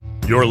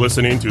You're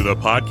listening to the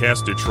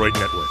Podcast Detroit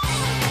Network.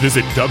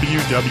 Visit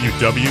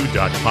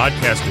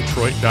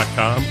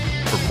www.podcastdetroit.com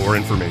for more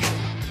information.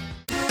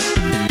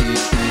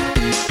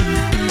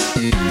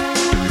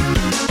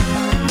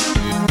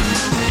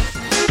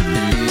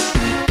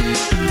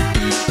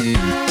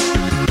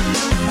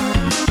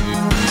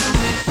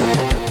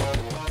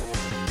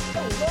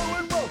 Hello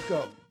and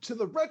welcome to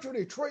the Retro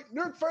Detroit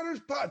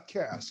Nerdfighters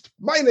podcast.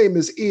 My name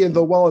is Ian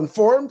the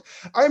Well-Informed.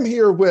 I'm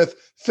here with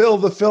Phil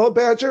the Phil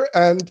Badger,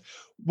 and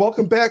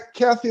welcome back,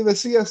 Kathy the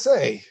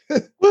CSA.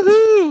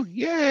 Woohoo!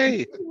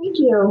 Yay! Thank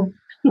you.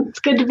 It's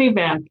good to be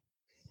back.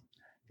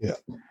 Yeah.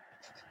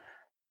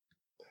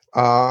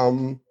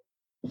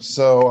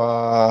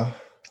 So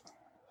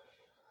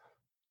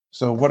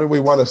what do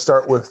we want to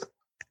start with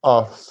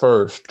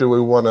first? Do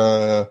we want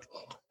to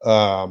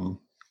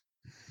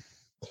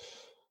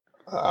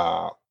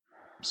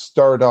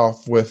start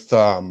off with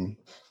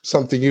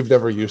something you've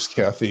never used,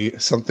 Kathy,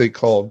 something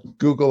called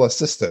Google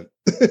Assistant?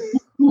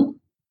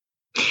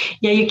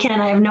 Yeah, you can.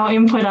 I have no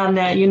input on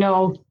that. You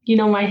know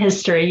my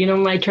history. You know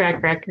my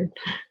track record.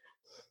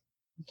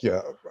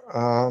 Yeah.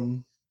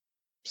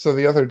 So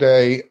the other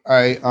day,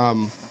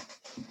 I'm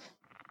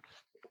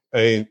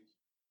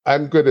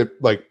good at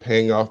like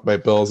paying off my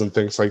bills and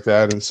things like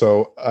that, and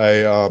so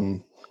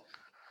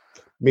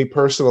me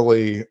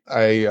personally,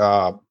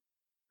 I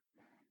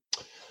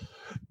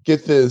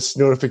get this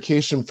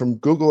notification from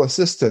Google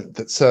Assistant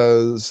that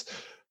says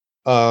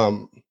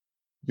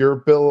your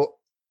bill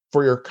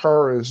for your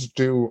car is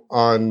due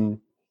on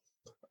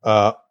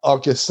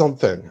August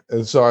something.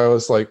 And so I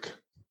was like,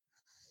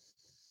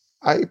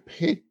 I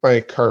paid my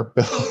car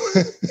bill.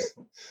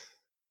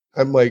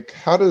 I'm like,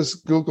 how does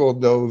Google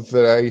know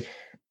that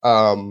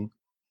I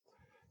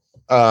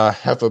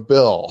have a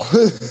bill?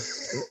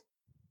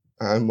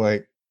 I'm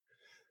like,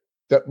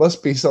 that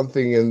must be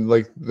something in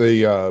like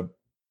the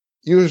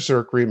user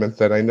agreement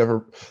that I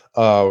never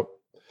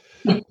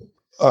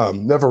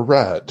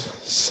read.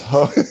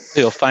 So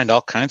You'll find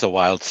all kinds of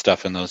wild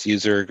stuff in those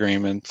user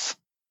agreements.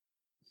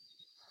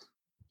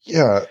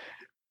 Yeah.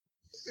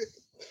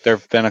 There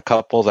have been a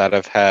couple that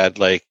have had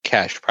like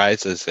cash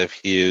prizes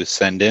if you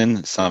send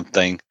in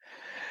something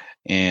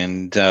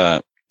and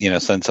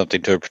send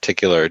something to a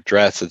particular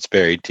address. It's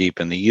buried deep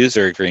in the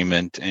user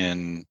agreement,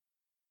 and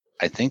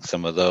I think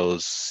some of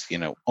those,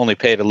 only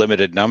paid a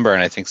limited number,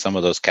 and I think some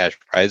of those cash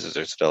prizes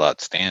are still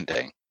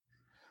outstanding.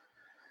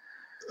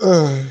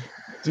 Do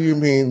you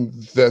mean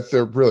that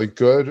they're really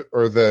good,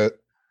 or that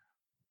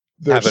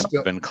they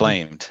haven't been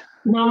claimed?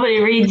 Nobody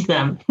reads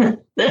them.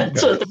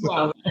 That's what the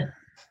problem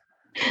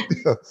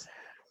is.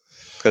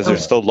 Because they're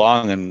so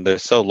long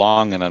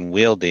and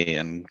unwieldy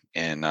and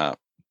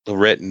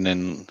written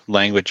in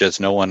languages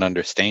no one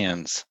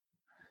understands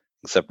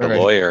except the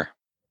lawyer.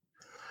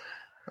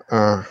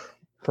 For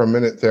a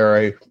minute there,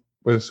 I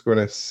was going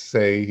to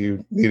say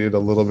you needed a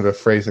little bit of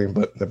phrasing,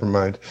 but never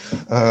mind.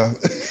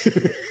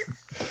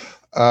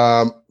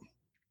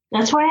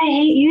 That's why I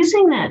hate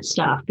using that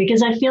stuff,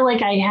 because I feel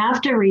like I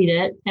have to read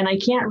it and I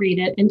can't read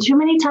it. And too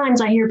many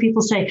times I hear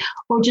people say,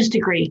 oh, just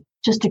agree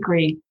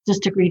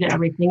to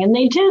everything. And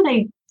they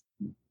do.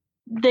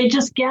 They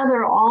just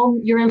gather all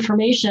your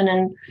information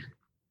and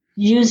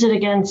use it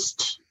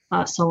against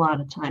us a lot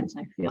of times,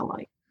 I feel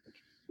like.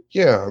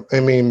 Yeah.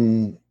 I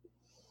mean,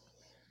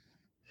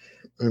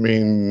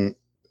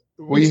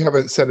 we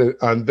haven't said it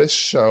on this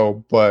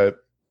show,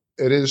 but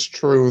it is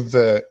true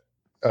that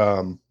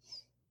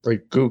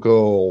like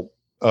Google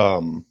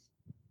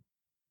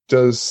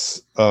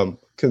does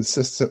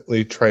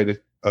consistently try to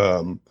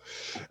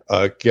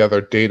gather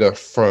data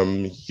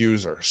from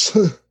users.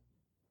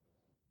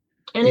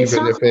 And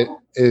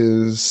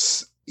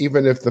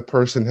even if the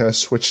person has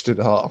switched it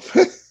off.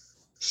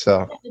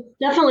 So it's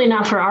definitely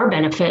not for our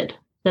benefit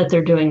that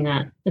they're doing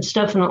that. It's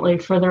definitely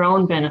for their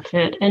own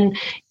benefit. And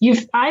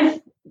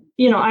I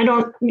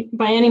don't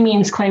by any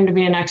means claim to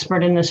be an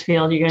expert in this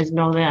field. You guys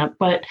know that,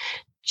 but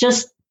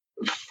just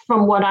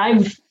from what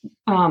I've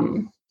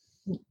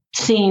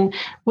seen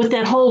with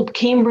that whole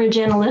Cambridge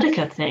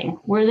Analytica thing,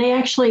 where they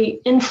actually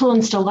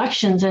influenced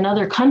elections in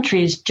other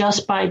countries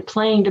just by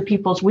playing to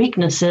people's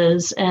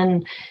weaknesses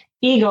and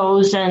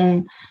egos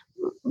and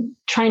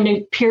trying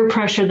to peer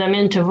pressure them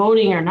into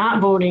voting or not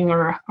voting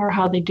or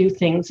how they do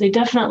things. They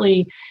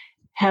definitely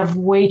have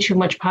way too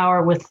much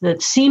power with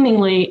the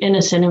seemingly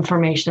innocent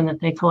information that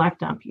they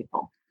collect on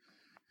people.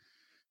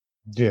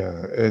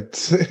 Yeah,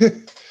 it's...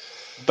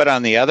 But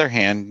on the other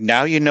hand,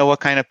 now you know what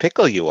kind of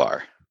pickle you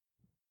are.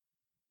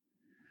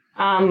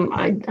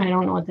 I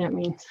don't know what that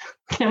means.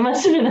 That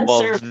must have been a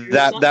survey.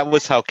 That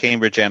was how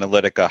Cambridge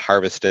Analytica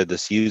harvested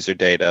this user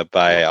data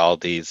by all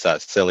these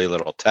silly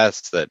little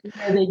tests that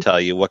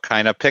tell you what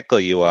kind of pickle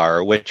you are,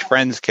 or which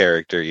Friends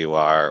character you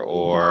are,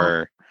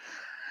 or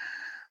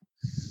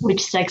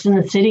which Sex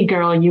and the City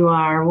girl you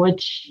are.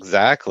 Which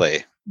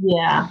exactly.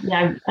 Yeah.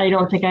 I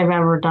don't think I've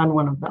ever done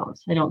one of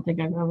those. I don't think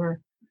I've ever.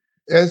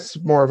 It's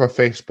more of a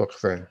Facebook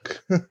thing.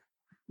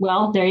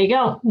 Well, there you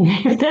go.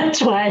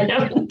 That's why I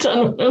haven't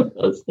done one of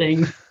those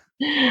things.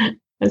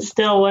 It's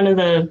still one of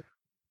the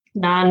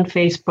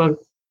non-Facebook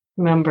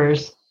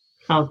members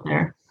out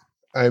there.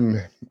 I'm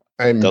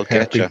They'll get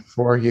happy ya.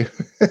 for you.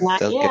 Not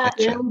They'll yet. get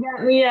They ya. haven't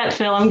got me yet,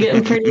 Phil. I'm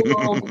getting pretty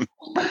old.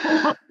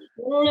 I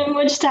don't have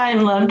much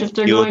time left if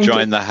they're You'll going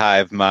join the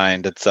hive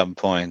mind at some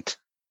point.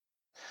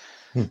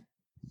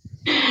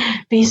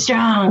 to be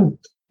strong.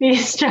 Be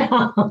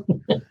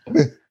strong.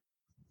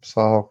 It's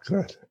all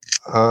good.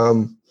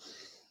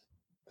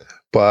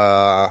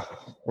 But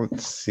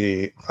let's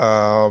see.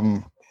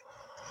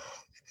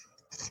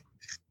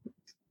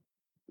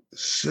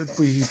 Should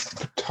we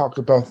talk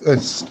about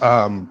this?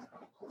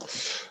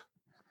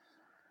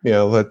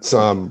 Let's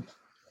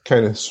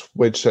kind of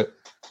switch it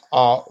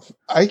off.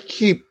 I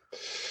keep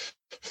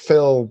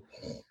Phil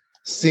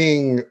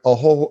seeing a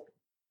whole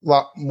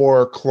lot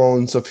more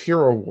clones of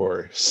Hero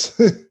Wars.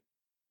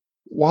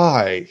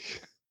 Why?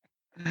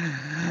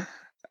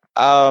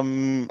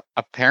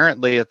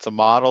 Apparently it's a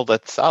model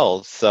that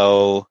sells,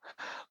 so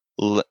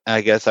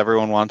I guess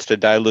everyone wants to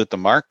dilute the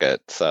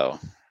market. So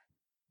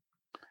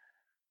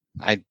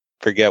I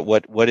forget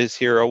what is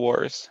Hero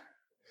Wars.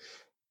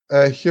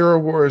 Hero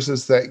Wars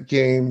is that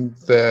game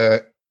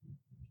that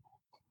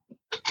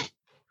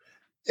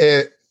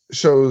it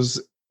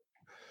shows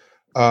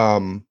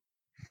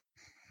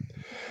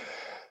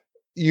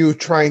you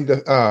trying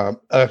to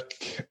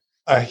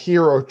a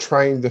hero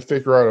trying to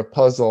figure out a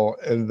puzzle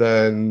and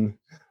then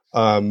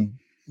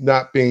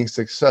not being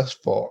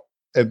successful.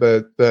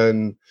 But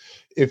then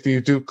if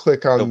you do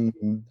click on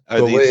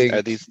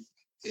it's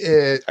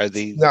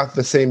not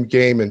the same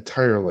game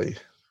entirely.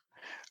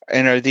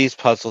 And are these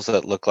puzzles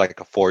that look like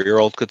a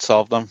 4-year-old could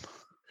solve them?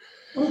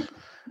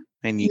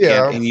 And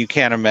you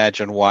can't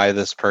imagine why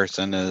this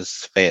person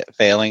is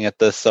failing at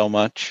this so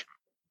much.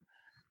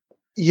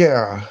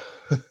 Yeah.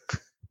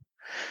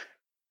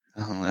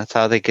 Oh, that's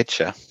how they get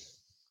you.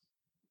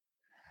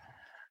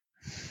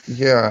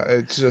 Yeah,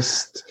 it's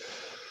just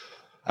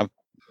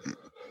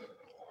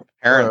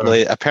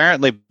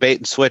apparently bait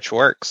and switch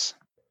works.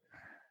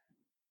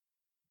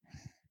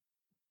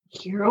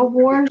 Hero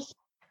Wars?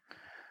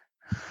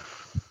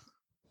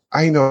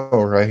 I know,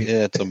 right?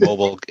 Yeah,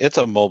 it's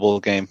a mobile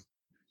game.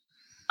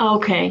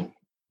 Okay.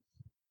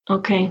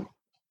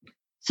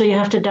 So you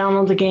have to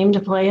download the game to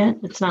play it?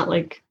 It's not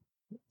like...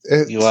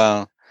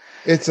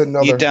 It's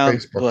another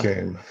Facebook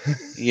game.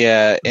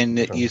 Yeah, and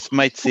you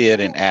might see it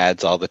in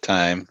ads all the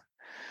time,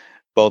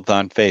 both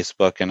on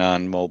Facebook and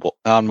on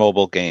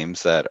mobile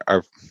games that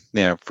are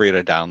free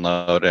to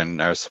download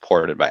and are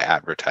supported by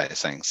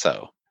advertising.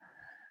 So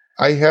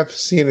I have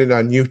seen it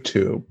on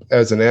YouTube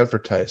as an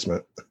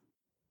advertisement.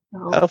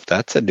 Oh,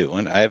 that's a new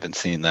one. I haven't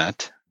seen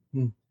that.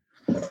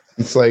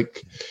 It's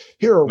like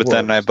Hero Wars. But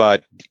then I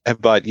bought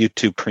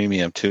YouTube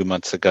Premium 2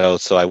 months ago,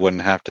 so I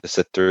wouldn't have to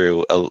sit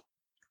through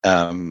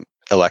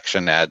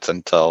election ads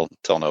until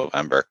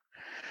November.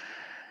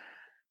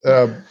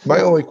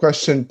 My only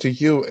question to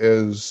you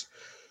is,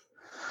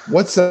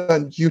 what's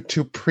on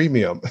YouTube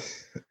Premium?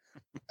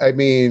 I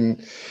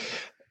mean,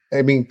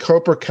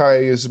 Cobra Kai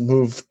is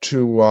moved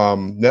to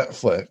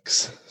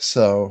Netflix,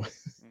 so.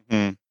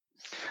 Mm-hmm.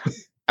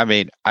 I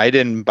mean, I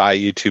didn't buy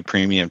YouTube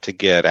Premium to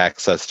get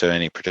access to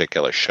any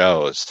particular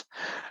shows.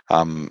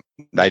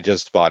 I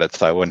just bought it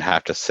so I wouldn't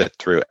have to sit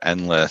through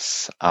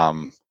endless,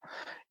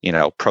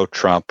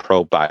 pro-Trump,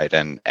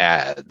 pro-Biden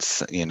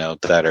ads,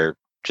 that are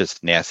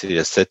just nasty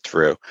to sit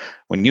through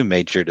when you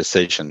made your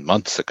decision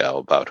months ago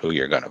about who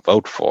you're going to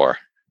vote for.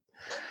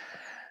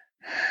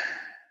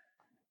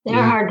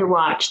 They're hard to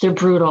watch. They're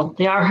brutal.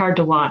 They are hard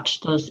to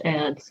watch, those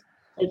ads.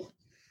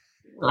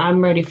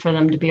 I'm ready for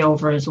them to be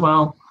over as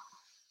well.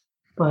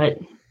 But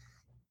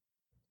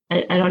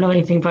I don't know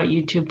anything about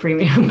YouTube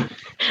Premium.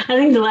 I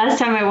think the last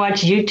time I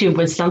watched YouTube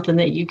was something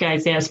that you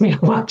guys asked me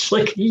to watch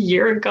like a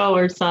year ago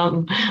or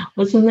something.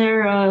 Wasn't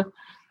there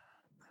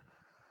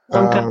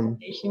some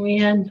conversation we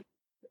had?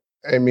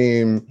 I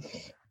mean,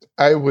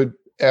 I would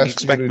ask you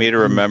expect me to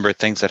remember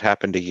things that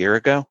happened a year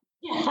ago?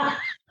 Yeah.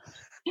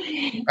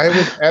 I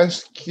would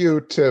ask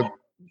you to.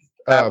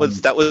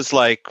 That was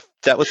like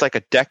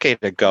a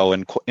decade ago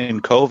in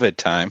COVID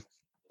time.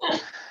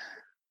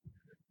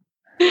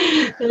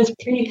 That's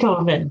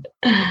pre-COVID.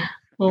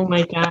 Oh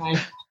my God.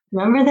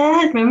 Remember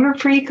that? Remember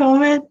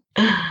pre-COVID?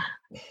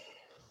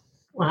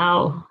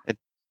 Wow. It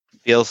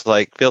feels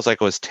like it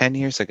was 10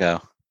 years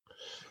ago.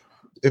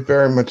 It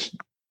very much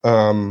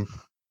no.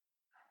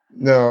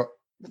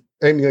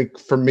 I mean, like,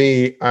 for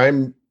me,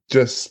 I'm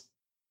just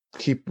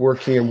keep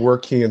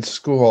working in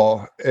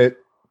school.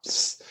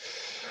 It's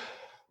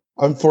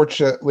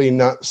unfortunately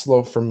not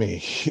slow for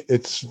me.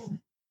 It's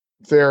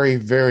very,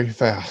 very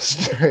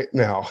fast right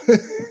now.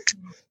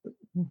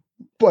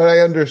 But I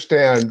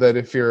understand that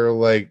if you're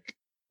like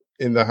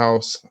in the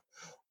house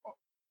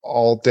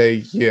all day,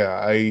 yeah,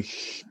 I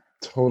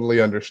totally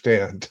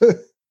understand.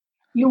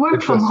 You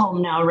work from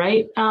home now,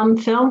 right,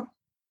 Phil?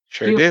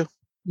 Sure do.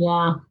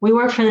 Yeah, we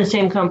work for the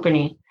same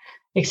company,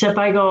 except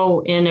I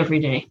go in every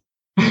day.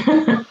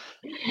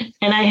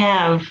 And I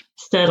have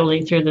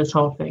steadily through this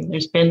whole thing.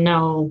 There's been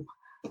no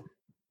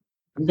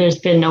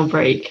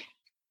break.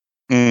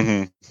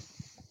 Mm-hmm.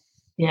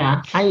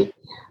 Yeah,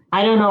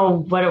 I don't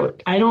know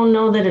I don't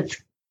know that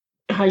it's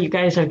how you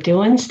guys are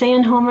doing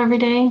staying home every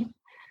day.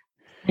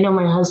 I know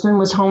my husband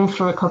was home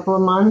for a couple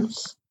of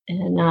months,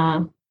 and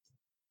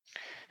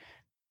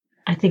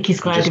I think he's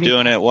glad Just to be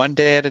doing it one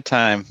day at a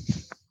time.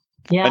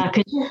 Yeah,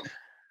 because you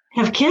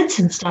have kids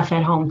and stuff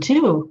at home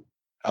too,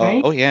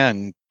 right? Oh yeah,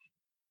 and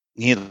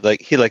he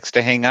likes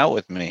to hang out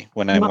with me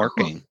when I'm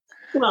working.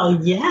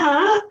 Well,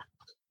 yeah.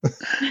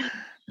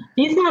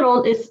 He's not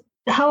old.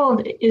 How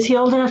old is he?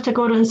 Old enough to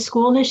go to his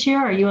school this year?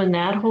 Are you in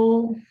that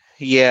whole?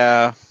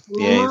 Yeah,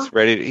 he's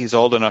ready. He's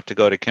old enough to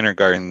go to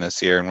kindergarten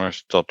this year, and we're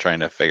still trying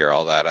to figure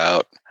all that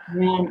out.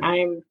 Man,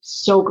 I'm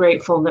so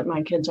grateful that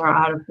my kids are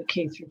out of the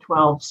K through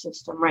 12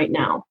 system right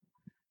now.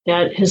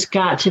 That has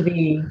got to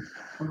be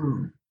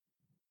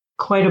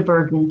quite a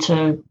burden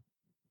to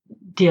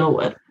deal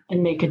with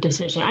and make a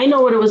decision. I know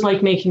what it was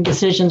like making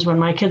decisions when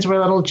my kids were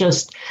little,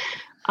 just,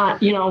 how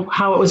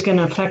it was going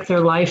to affect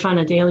their life on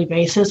a daily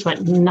basis,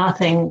 but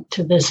nothing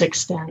to this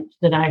extent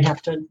that I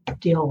have to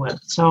deal with.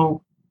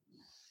 So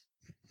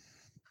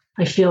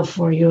I feel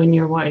for you and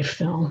your wife,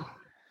 Phil.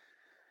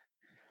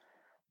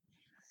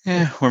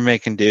 Yeah, we're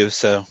making do,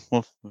 so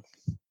we'll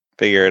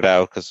figure it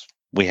out because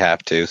we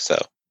have to. So,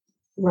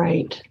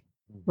 right.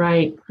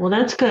 Well,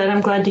 that's good. I'm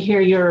glad to hear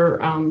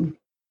your.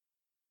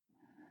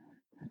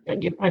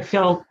 I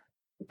feel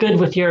good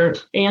with your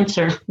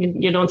answer.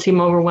 You don't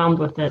seem overwhelmed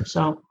with it,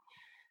 so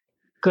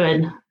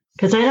good.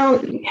 Because I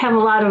don't have a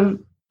lot of,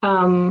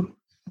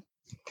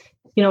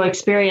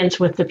 experience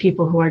with the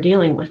people who are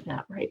dealing with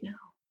that right now.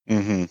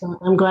 Mm-hmm. So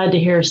I'm glad to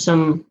hear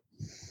some,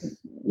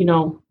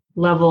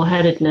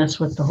 level-headedness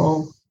with the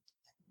whole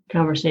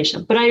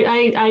conversation. But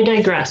I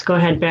digress. Go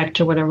ahead, back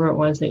to whatever it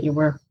was that you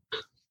were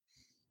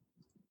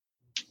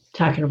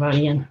talking about,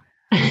 Ian.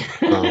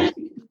 I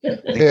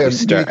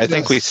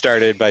think we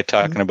started by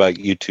talking about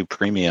YouTube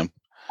Premium.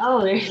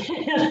 Oh,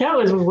 that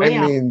was way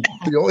I mean,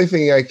 the only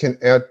thing I can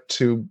add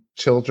to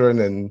children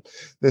in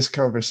this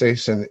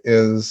conversation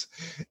is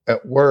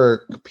at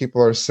work,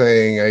 people are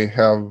saying I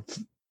have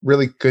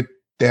really good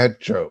dad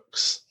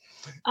jokes.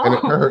 Oh. And it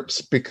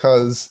hurts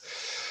because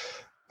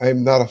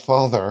I'm not a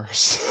father.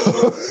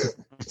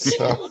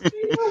 So.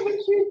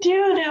 You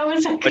do. That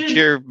was a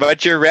good...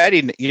 But you're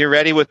ready. You're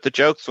ready with the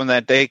jokes when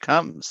that day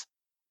comes.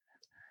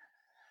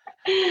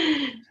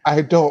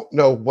 I don't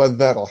know when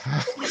that'll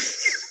happen.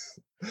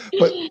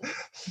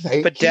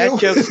 But dad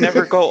jokes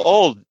never grow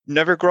old.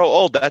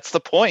 That's the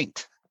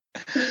point.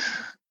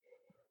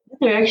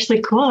 They're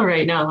actually cool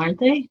right now, aren't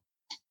they?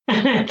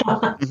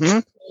 Mm-hmm.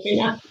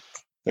 Yeah.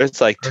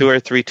 There's like 2 or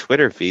 3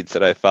 Twitter feeds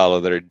that I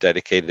follow that are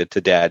dedicated to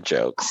dad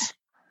jokes.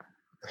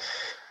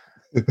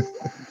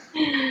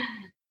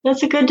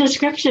 That's a good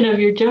description of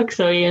your jokes,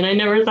 though, Ian. I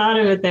never thought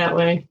of it that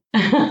way.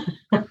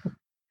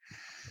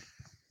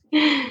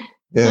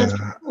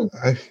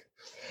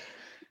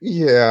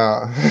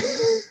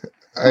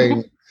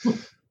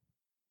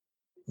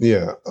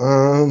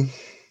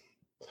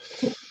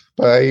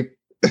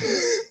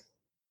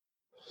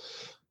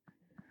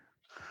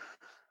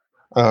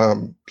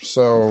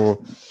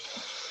 So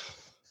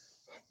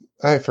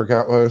I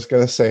forgot what I was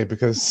going to say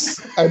because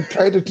I'm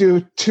trying to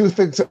do 2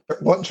 things at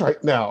once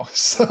right now.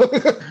 So,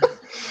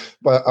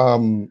 but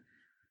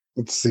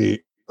let's see.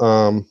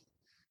 I'm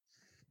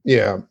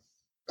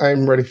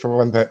ready for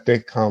when that day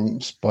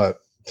comes,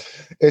 but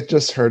it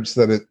just hurts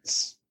that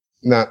it's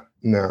not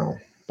now.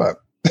 But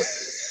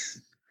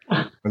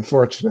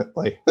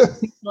unfortunately,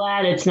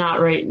 glad it's not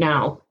right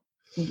now.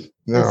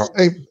 No,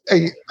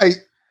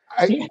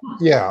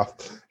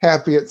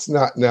 happy it's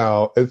not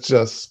now. It's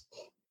just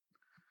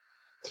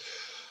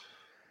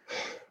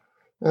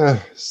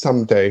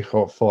someday,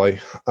 hopefully.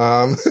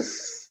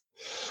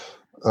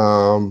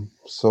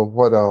 So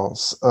what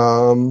else?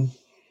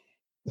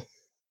 Let's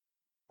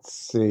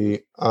see.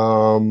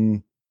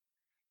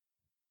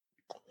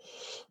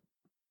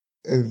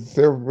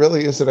 There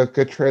really isn't a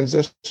good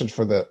transition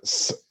for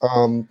this.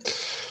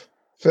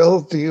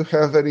 Phil, do you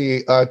have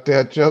any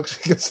dad jokes?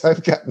 Because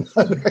I've got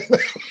none right now.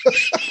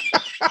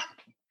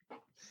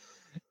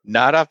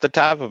 Not off the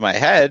top of my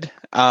head.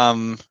 I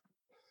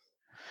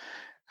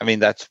mean,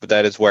 that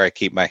is where I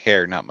keep my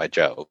hair, not my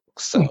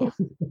jokes. So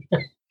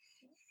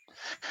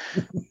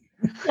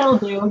that'll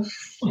do.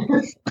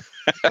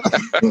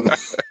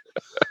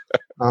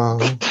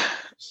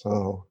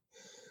 So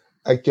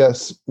I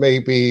guess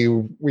maybe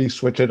we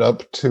switch it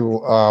up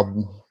to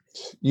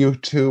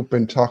YouTube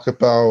and talk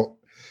about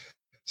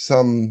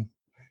some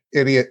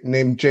idiot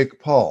named Jake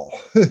Paul.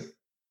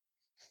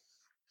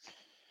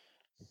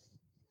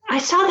 I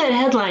saw that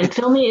headline.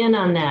 Fill me in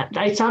on that.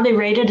 I saw they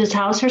raided his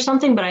house or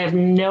something, but I have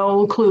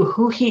no clue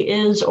who he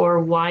is or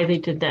why they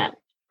did that.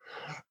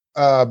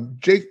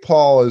 Jake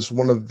Paul is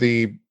one of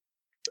the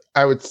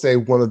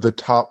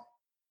top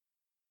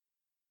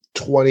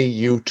 20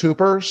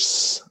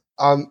 YouTubers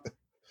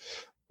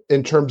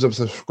in terms of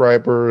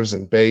subscribers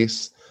and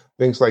base,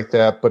 things like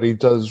that. But he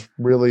does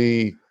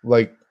really,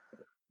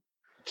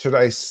 should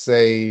I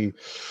say,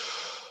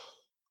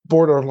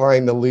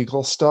 borderline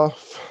illegal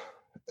stuff.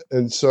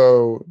 And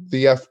so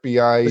the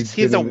FBI...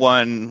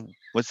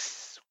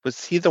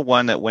 Was he the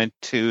one that went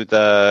to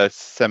the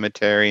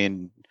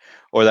cemetery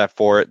or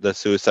the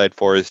suicide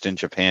forest in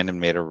Japan and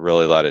made a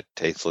really lot of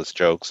tasteless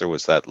jokes, or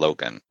was that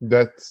Logan?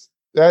 That's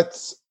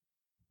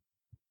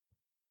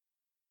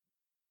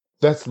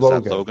Is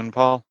Logan. that Logan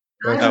Paul?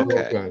 That's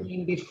Okay.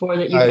 Logan. Before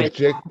that, you guys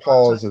Jake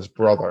Paul is his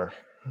brother.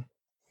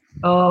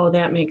 Oh,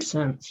 that makes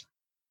sense.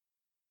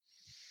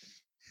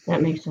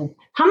 That makes sense.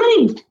 How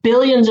many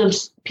billions of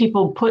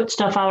people put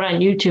stuff out on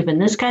YouTube, and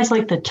this guy's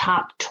like the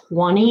top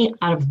 20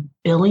 out of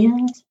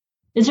billions?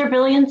 Is there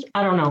billions?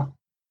 I don't know.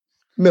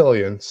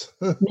 Millions.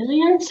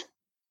 Millions?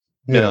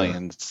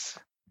 Millions.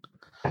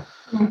 They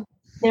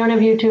don't have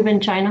YouTube in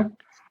China?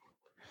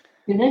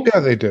 Do they? Yeah,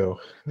 they do.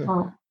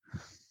 Oh,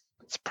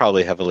 It's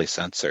probably heavily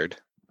censored.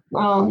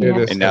 oh It yeah.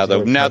 is. And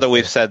now that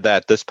we've said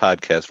that, this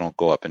podcast won't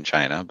go up in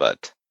China,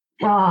 but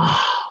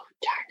Oh,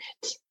 darn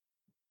it.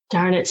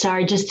 Darn it.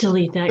 Sorry, just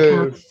delete that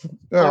comment.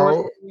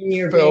 No, In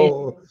your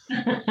Phil.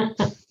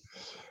 base.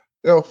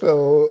 No,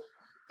 Phil.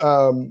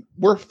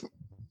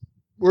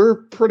 We're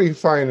pretty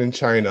fine in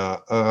China.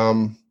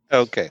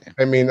 okay.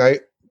 I mean,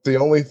 the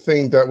only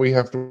thing that we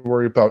have to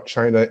worry about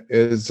China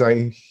is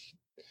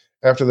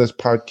after this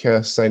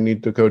podcast, I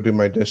need to go do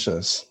my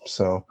dishes.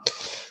 So,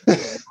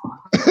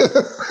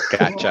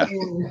 Gotcha.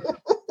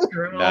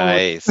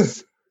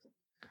 Nice.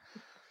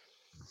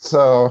 So,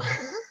 All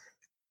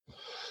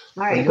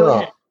right, go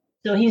ahead.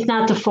 So he's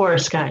not the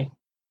forest guy.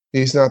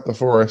 he's not the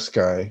forest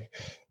guy.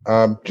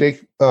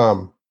 Jake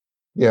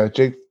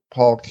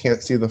Paul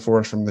can't see the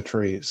forest from the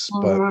trees,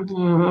 but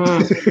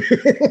Brother.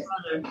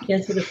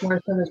 Can't see the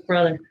forest from his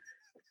brother.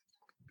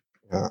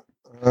 yeah.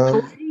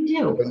 What did he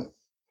do?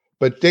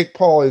 But Jake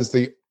Paul is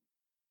the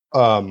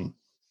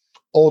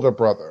older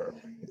brother.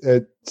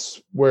 It's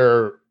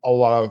where a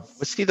lot of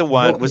Was he the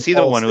one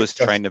who was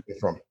trying to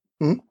from?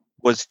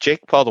 Was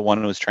Jake Paul the one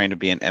who was trying to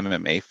be an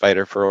MMA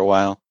fighter for a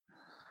while?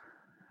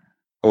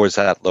 Or was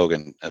that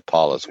Logan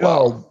Paul as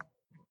well? Well,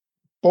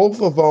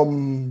 both of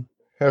them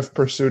have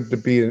pursued to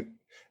be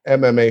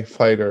MMA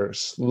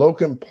fighters.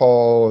 Logan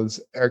Paul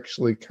has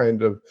actually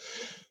kind of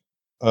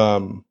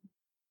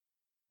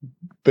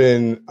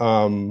been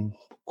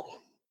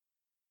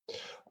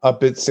a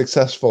bit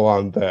successful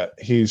on that.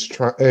 He is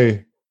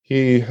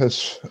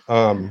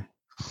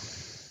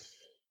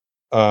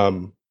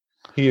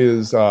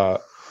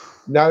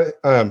not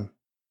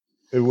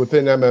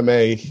within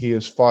MMA. He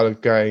has fought a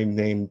guy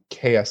named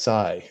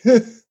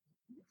KSI.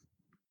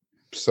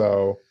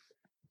 So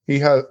he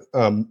has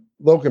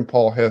Logan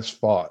Paul has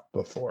fought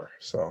before.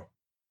 So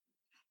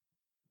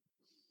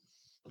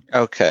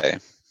Okay.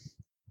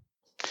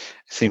 I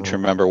seem to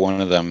remember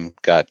one of them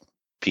got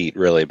beat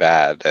really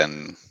bad,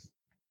 and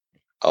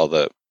all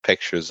the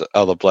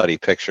bloody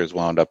pictures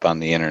wound up on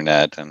the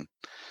internet, and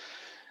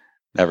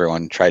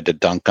everyone tried to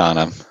dunk on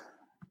him.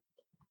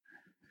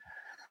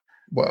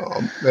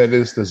 well, that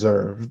is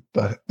deserved,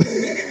 but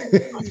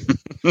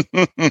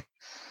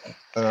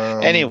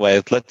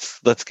Anyway,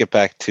 let's get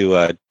back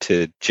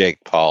to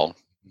Jake Paul,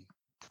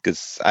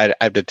 because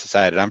I've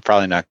decided I'm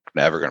probably not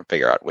ever going to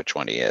figure out which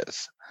one he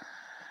is.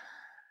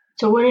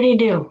 So what did he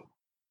do?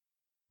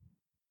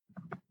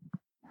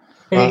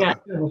 That he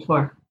got in trouble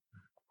for?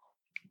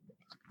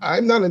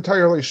 I'm not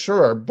entirely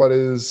sure, but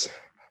his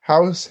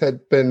house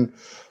had been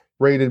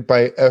raided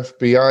by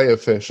FBI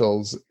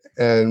officials,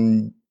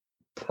 and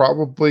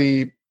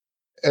probably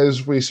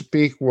as we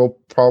speak, we'll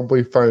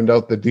probably find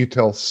out the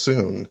details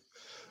soon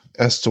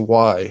as to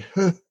why.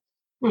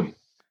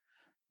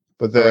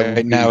 But then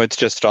Right now, it's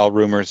just all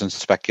rumors and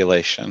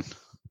speculation.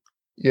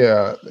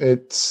 yeah,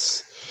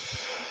 it's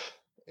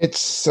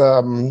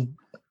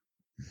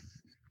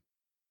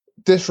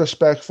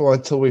disrespectful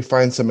until we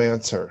find some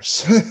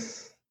answers.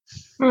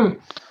 All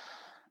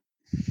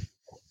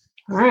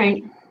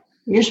right.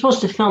 You're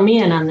supposed to fill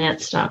me in on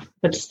that stuff,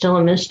 but it's still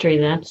a mystery.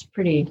 That's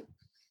pretty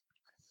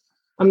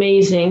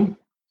amazing,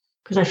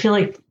 because I feel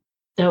like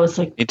that was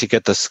like We need to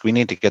get the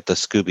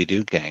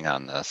Scooby-Doo gang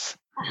on this.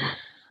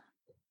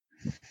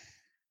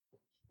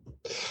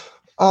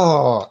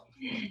 Oh,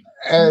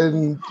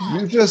 and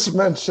you just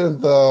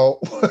mentioned the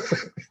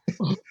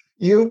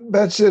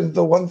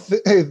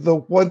the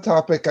one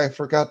topic I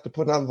forgot to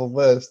put on the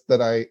list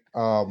that I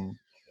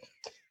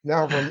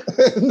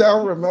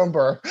now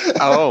remember.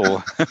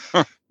 Oh,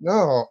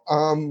 No,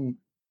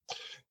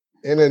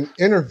 in an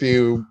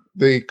interview,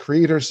 the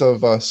creators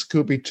of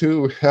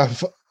Scooby-Doo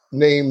have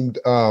named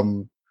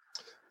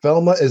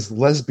Velma as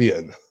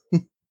lesbian.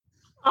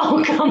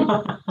 oh, come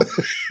on.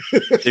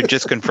 they're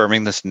just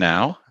confirming this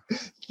now?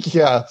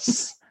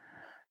 Yes.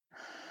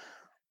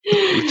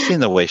 You've seen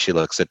the way she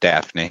looks at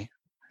Daphne.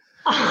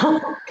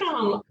 Oh,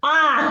 come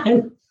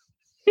on.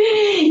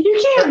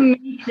 You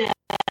can't make that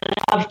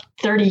up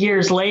 30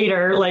 years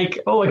later, like,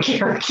 oh, a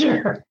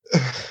character.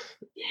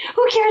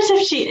 Who cares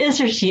if she is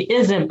or she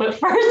isn't? But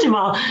first of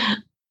all,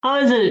 how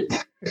is a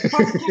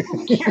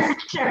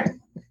character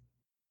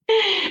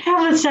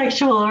have a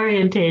sexual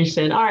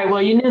orientation? All right,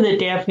 well, you knew that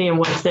Daphne and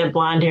what's that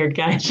blonde-haired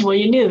guy? Well,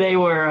 you knew they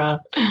were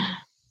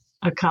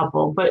a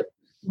couple, but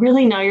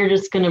really now you're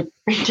just going to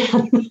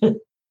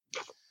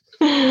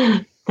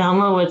pretend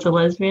Thelma was a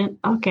lesbian?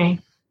 Okay.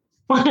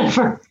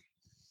 Whatever.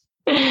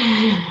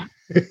 Whatever.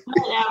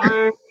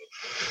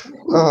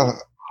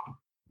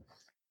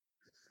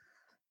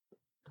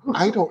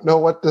 I don't know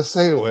what to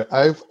say to it.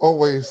 I've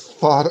always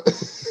thought.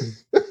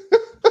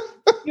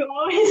 You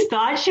always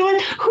thought she was?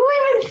 Who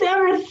even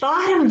ever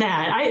thought of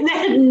that?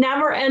 That had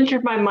never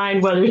entered my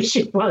mind whether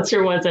she was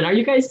or wasn't. Are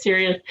you guys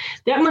serious?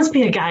 That must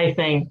be a guy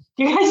thing.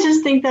 Do you guys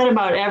just think that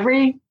about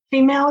every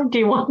female? Do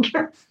you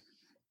wonder?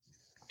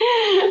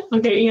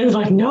 Okay, Ian's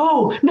like,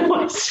 no,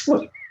 I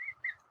swear.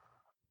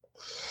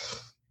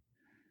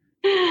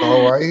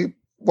 Oh, I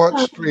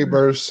watch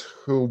streamers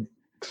who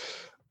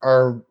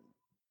are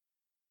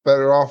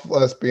better off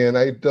lesbian.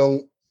 I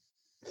don't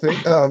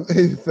think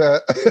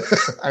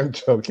that I'm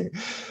joking,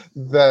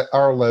 that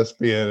are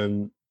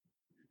lesbian,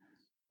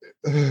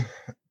 and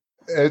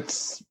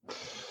it's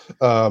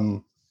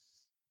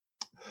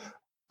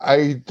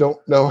I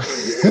don't know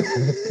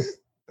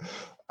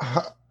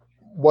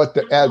what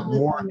to add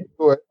more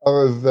to it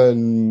other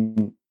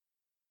than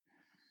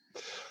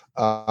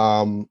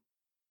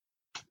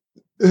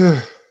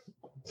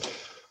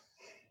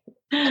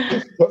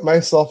put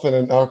myself in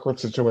an awkward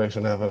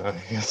situation, haven't I?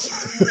 Yes.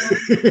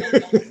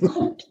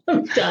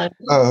 I'm done.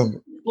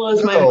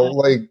 Blows my mind.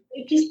 Like,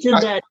 I just did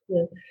that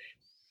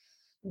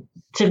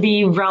to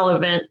be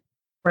relevant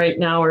right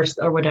now or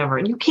whatever.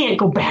 You can't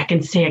go back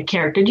and say a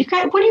character.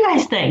 What do you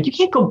guys think? You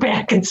can't go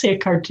back and say a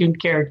cartoon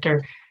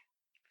character.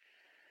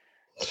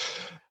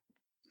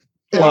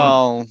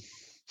 Well,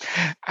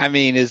 I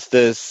mean, has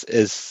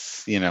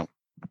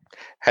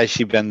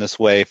she been this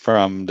way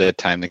from the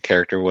time the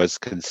character was,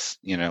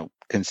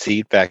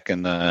 conceived back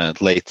in the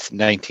late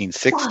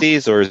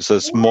 1960s, or is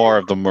this more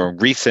of the more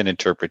recent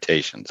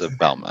interpretations of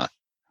Velma?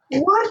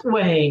 What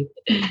way?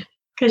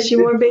 Because she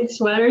wore big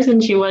sweaters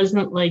and she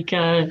wasn't like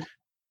it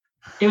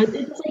was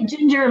like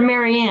Ginger and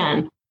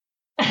Marianne.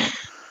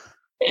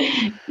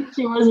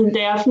 She wasn't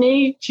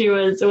Daphne.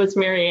 It was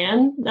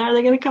Marianne. Are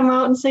they going to come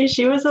out and say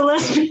she was a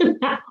lesbian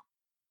now?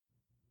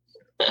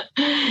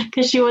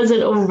 Because she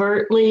wasn't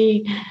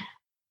overtly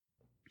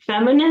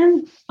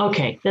feminine?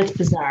 Okay, that's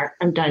bizarre.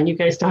 I'm done. You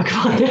guys talk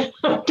about it.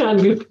 I've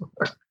done before.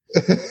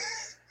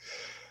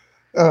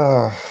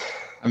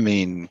 I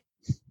mean,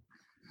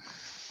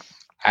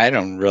 I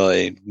don't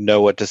really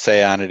know what to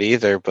say on it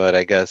either, but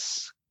I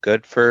guess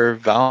good for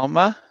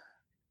Velma.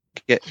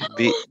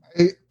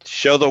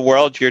 Show the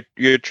world your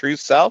true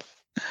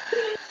self.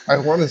 I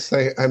want to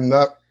say I'm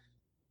not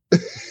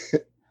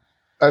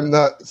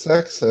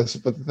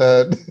sexist, but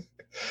that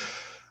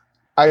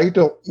I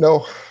don't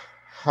know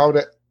how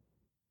to.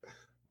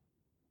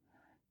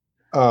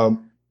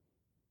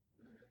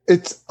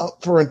 It's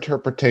up for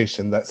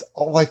interpretation. That's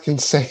all I can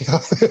say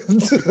on it.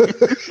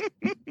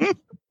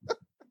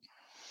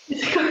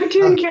 It's a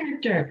cartoon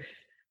character.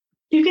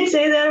 You could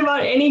say that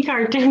about any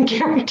cartoon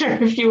character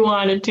if you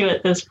wanted to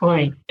at this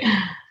point.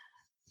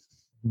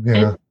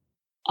 Yeah.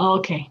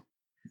 Okay.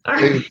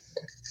 I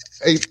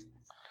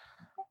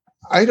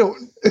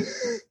don't.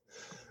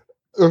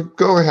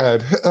 Go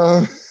ahead.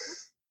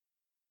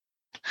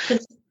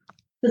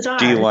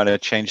 Do you want to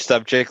change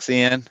subjects,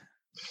 Ian?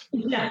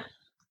 Yeah.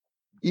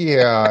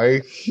 Yeah,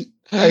 I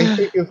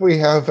think if we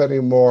have any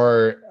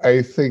more,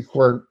 I think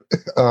we're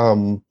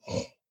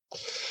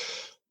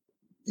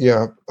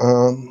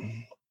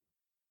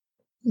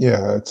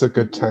it's a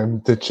good time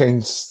to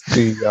change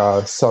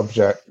the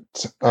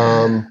subject.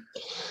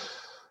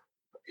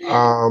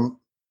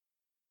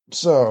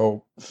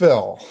 So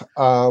Phil,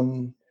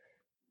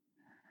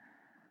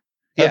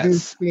 yes. Have you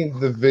seen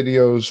the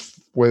videos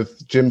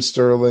with Jim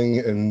Sterling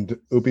and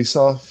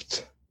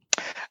Ubisoft?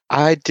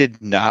 I did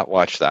not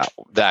watch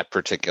that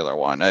particular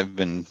one. I've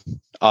been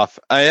off.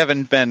 I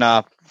haven't been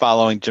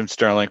following Jim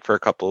Sterling for a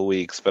couple of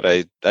weeks, but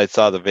I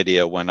saw the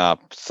video went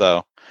up,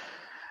 so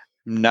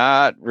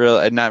not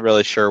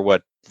really sure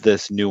what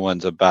this new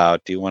one's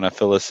about. Do you want to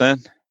fill us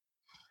in?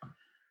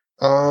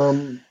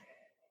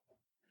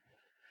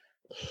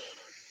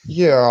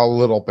 Yeah, a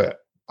little bit.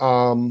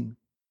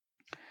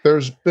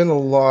 There's been a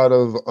lot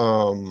of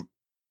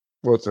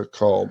what's it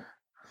called?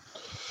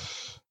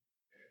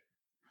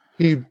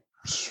 He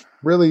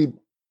really.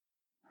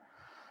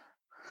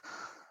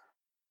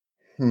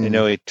 I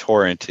know he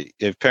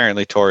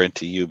apparently tore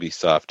into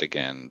Ubisoft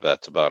again.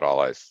 That's about all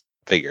I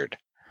figured.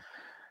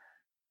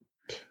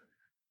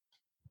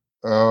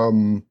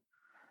 There's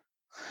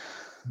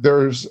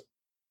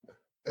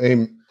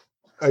I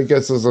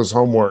guess this is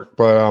homework,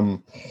 but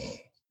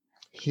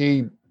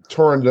he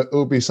tore into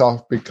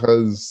Ubisoft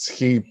because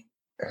he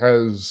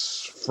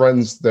has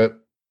friends that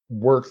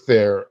work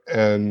there,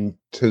 and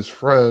his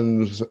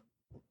friends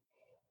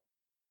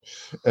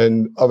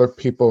and other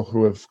people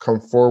who have come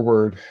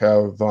forward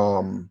have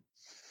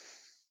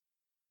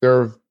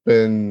there have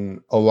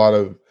been a lot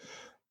of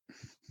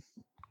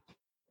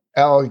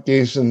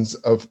allegations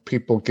of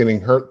people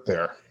getting hurt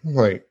there,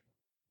 like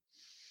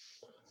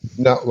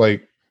not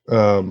like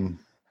in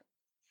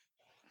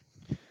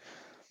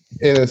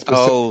a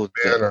specific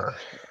manner.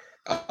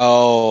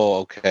 Oh,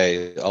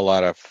 okay. A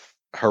lot of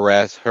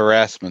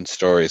harassment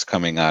stories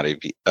coming out of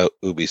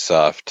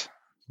Ubisoft.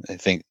 I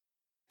think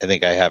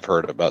I have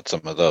heard about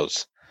some of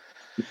those.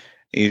 I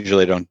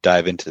usually don't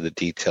dive into the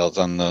details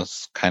on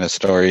those kind of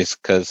stories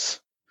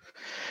because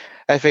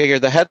I figure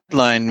the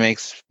headline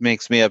makes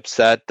me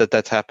upset that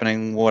that's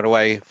happening. What do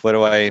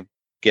I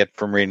get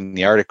from reading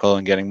the article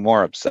and getting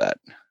more upset?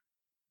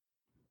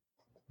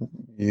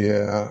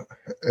 Yeah,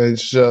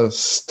 it's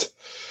just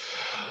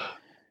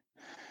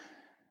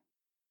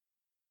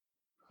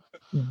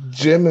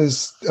Jim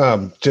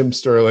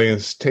Sterling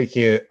is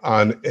taking it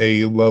on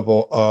a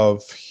level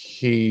of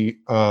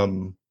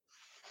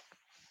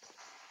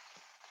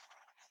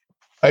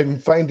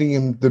I'm finding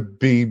him to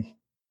be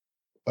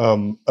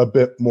a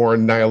bit more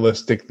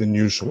nihilistic than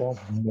usual.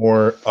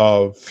 More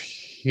of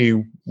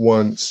he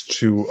wants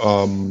to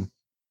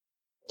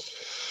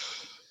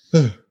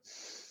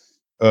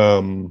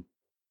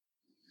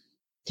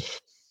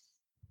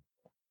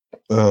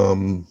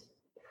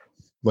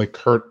like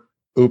hurt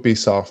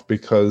Ubisoft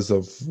because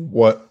of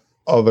what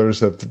others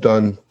have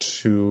done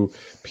to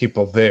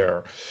people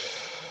there.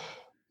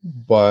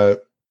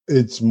 But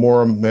it's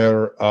more a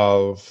matter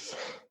of,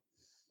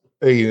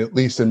 at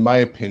least in my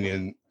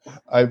opinion,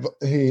 I've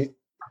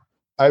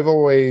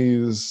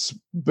always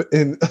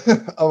been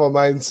of a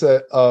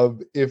mindset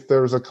of if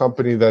there's a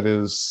company that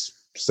is,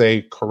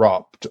 say,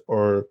 corrupt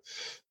or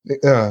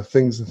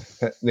things of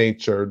that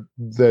nature,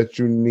 that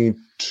you need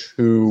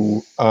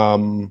to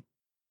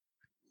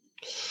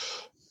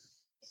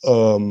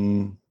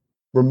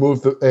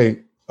remove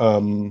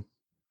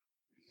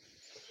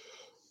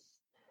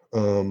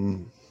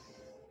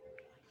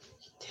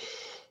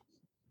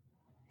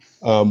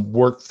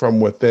work from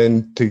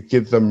within to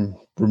get them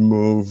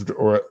removed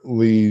or at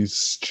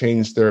least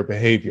change their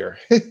behavior.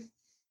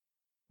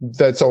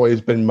 That's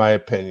always been my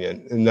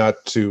opinion, and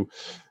not to.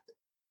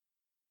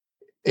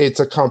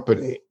 It's a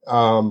company.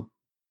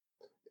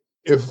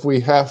 If we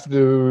have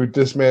to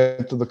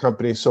dismantle the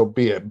company, so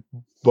be it.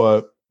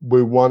 But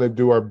we want to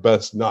do our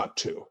best not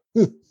to.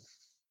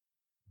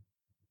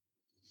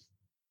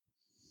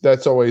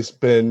 That's always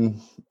been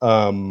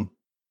my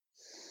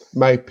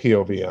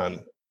POV on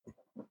it.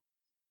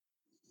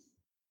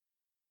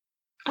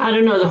 I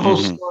don't know the whole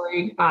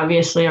story,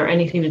 obviously, or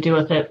anything to do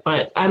with it,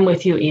 but I'm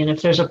with you, Ian.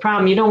 If there's a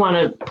problem, you don't want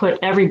to put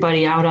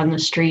everybody out on the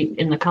street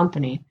in the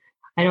company.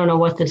 I don't know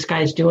what this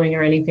guy's doing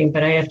or anything,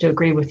 but I have to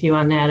agree with you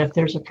on that. If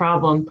there's a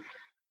problem,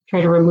 try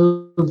to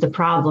remove the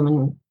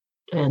problem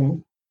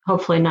and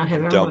hopefully not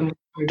have everyone.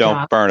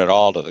 Don't burn it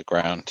all to the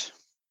ground.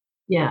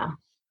 Yeah.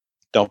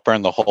 Don't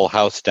burn the whole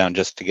house down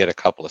just to get a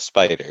couple of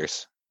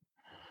spiders.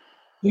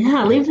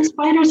 Yeah, leave the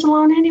spiders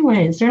alone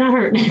anyways. They're not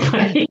hurting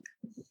anybody.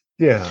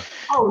 Yeah.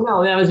 Oh,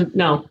 no, that was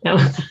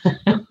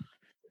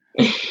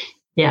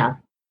yeah.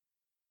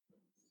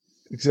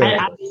 Exactly. I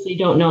obviously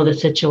don't know the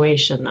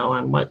situation, though,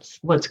 on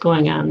what's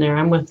going on there.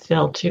 I'm with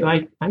Phil, too.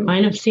 I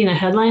might have seen a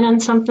headline on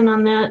something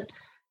on that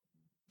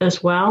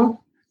as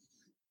well,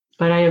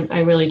 but I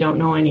really don't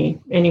know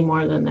any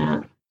more than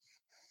that.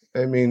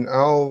 I mean,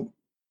 I'll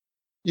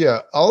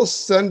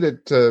send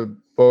it to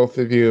both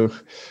of you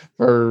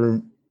for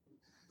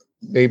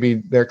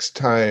maybe next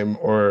time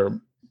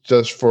or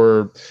just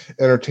for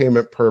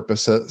entertainment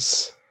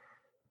purposes.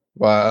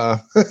 Wow.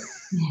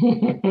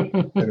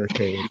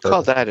 Entertainment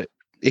purposes.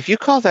 If you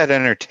call that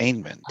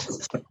entertainment. I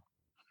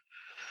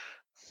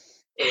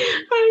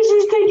was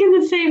just thinking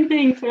the same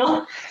thing,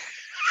 Phil.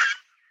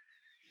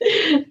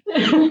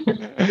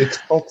 It's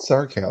called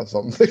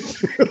sarcasm.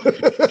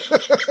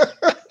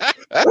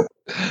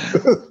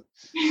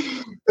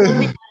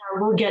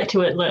 We'll get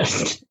to it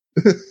list.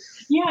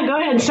 Yeah, go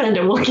ahead and send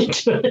it. We'll get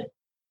to it.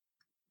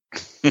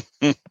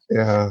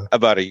 Yeah.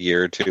 About a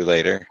year or two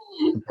later.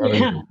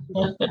 Yeah.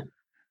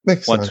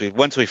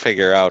 Once we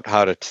figure out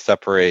how to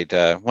separate,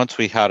 tell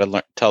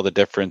the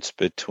difference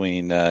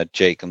between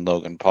Jake and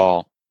Logan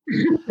Paul.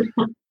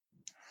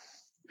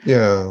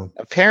 Yeah.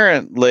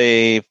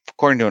 Apparently,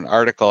 according to an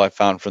article I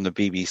found from the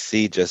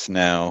BBC just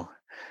now,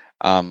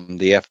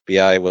 the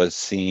FBI was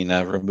seen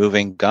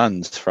removing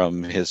guns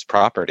from his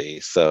property.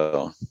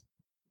 So,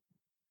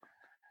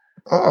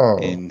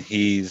 and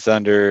he's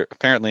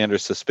apparently under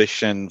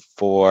suspicion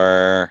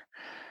for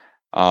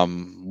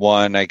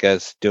one, I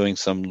guess, doing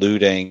some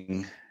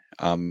looting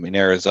in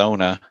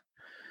Arizona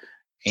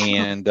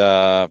and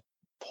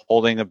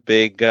holding a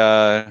big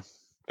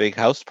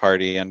house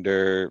party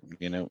under,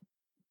 in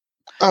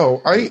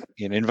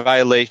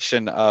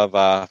violation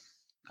of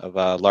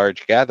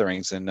large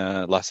gatherings in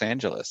Los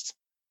Angeles.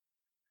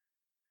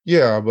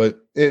 Yeah, but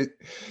and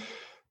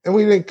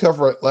we didn't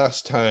cover it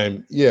last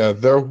time. Yeah,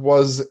 there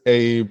was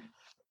a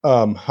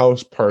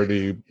house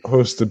party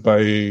hosted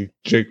by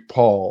Jake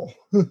Paul.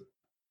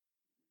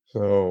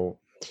 So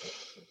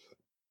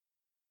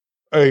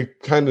I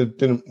kind of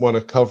didn't want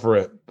to cover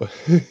it, but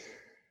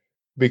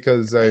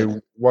because I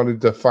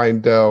wanted to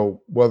find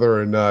out whether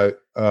or not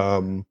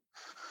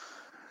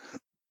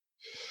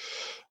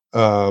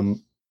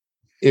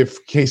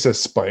if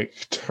cases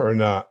spiked or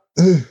not.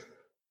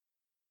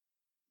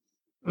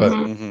 But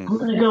I'm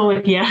going to go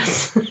with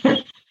yes.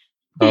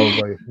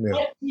 Probably,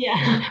 yeah.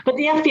 Yeah, but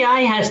the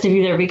FBI has to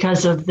be there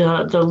because of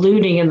the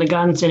looting and the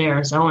guns in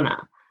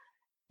Arizona.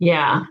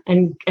 Yeah,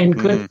 and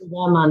good for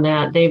them on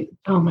that.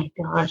 Oh my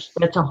gosh,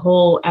 that's a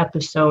whole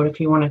episode if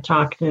you want to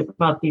talk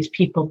about these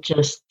people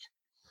just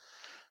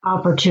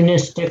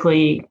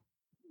opportunistically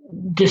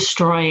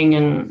destroying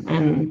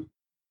and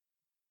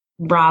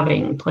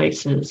robbing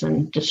places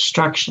and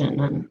destruction,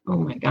 and oh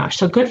my gosh,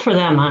 so good for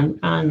them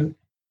on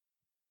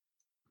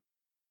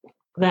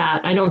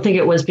that. I don't think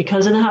it was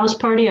because of the house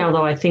party,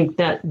 although I think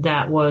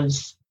that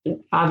was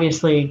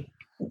obviously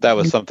that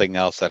was something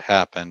else that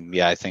happened.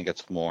 Yeah, I think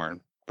it's more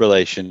in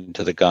relation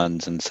to the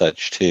guns and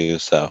such too.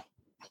 So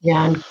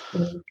yeah, and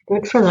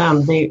good for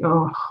them.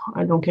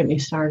 Don't get me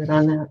started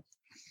on that.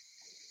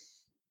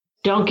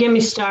 Don't get me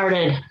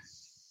started.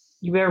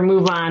 You better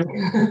move on.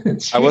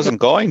 I wasn't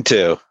going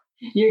to.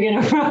 You're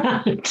gonna run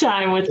out of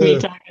time with me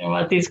talking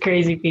about these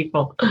crazy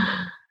people.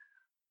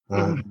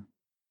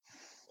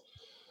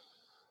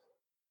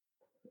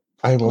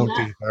 I won't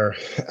either.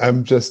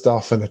 I'm just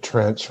off in a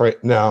trance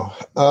right now.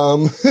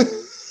 Well,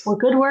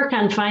 good work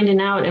on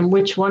finding out and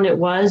which one it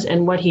was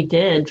and what he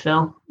did,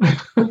 Phil.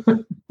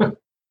 Now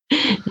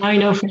I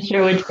know for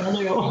sure which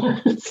brother it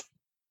was.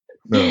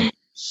 No.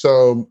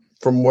 So,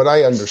 from what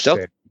I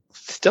understand,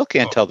 still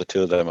can't tell the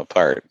two of them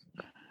apart.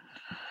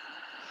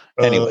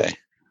 Anyway,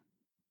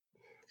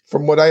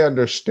 from what I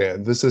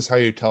understand, this is how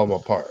you tell them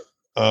apart.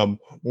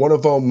 One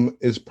of them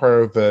is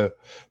part of a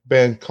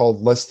band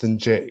called Less Than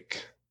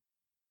Jake.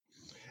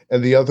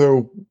 And the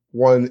other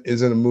one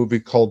is in a movie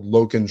called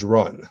Logan's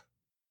Run.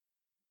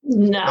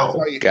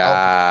 No.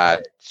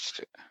 God.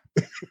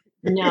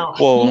 No.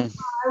 Well,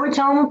 I would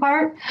tell them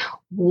apart.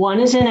 One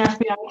is in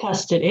FBI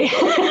custody.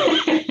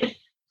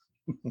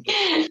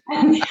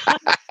 and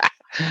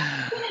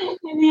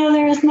the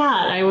other is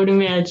not, I would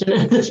imagine,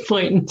 at this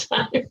point in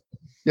time.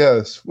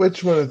 Yes.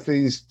 Which one of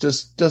these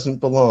just doesn't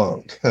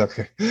belong?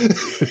 Okay.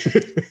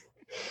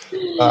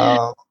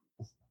 But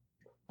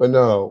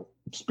no,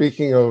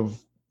 speaking of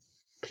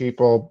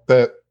people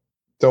that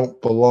don't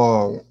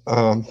belong,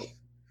 or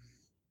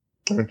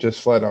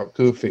just flat out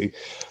goofy,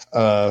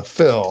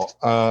 Phil,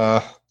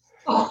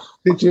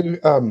 did you,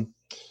 I'm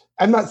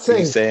not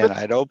saying... saying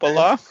I don't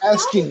belong?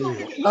 Asking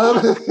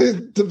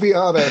you, to be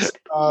honest.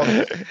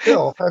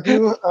 Phil,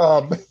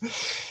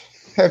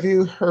 have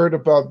you heard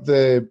about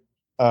the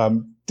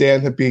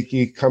Dan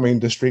Hibiki coming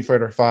to Street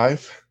Fighter V?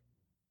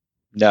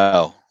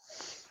 No,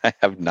 I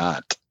have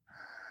not.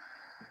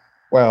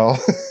 Well,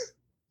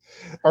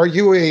 are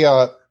you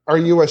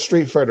a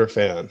Street Fighter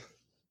fan?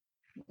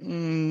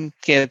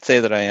 Can't say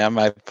that I am.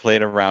 I've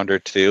played a round or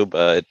two,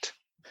 but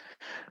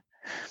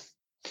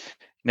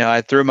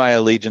I threw my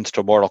allegiance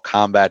to Mortal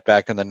Kombat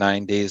back in the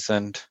 90s,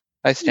 and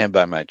I stand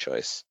by my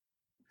choice.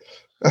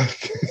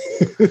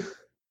 Okay.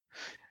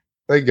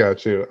 I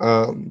got you.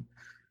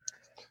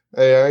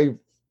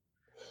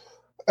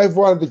 I've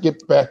wanted to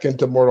get back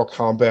into Mortal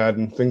Kombat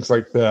and things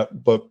like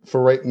that, but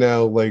for right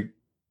now, like,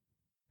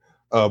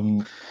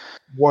 one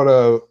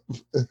of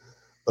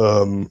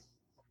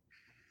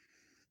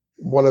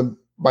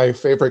my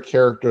favorite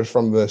characters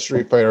from the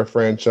Street Fighter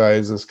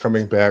franchise is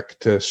coming back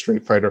to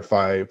Street Fighter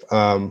V.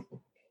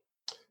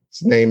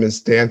 His name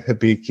is Dan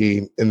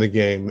Hibiki in the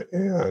game,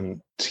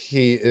 and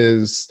he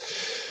is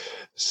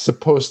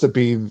supposed to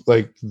be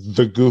like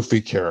the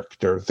goofy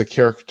character, the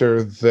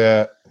character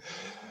that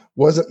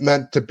wasn't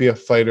meant to be a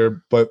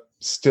fighter, but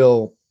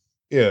still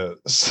is.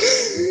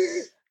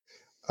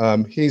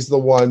 He's the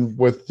one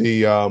with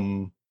the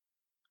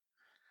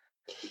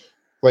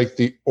like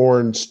the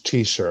orange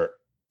t-shirt,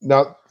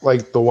 not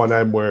like the one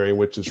I'm wearing,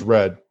 which is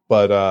red,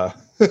 but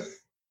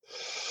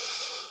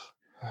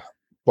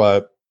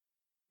but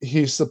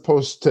he's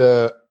supposed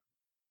to,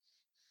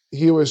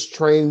 he was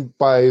trained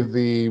by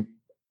the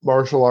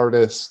martial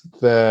artists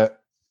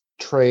that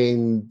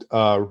trained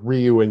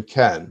Ryu and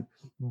Ken,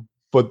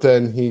 but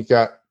then he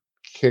got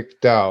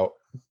kicked out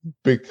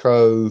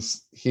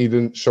because he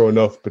didn't show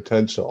enough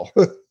potential.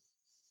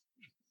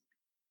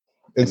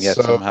 And yet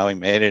somehow he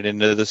made it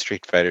into the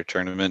Street Fighter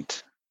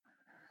tournament.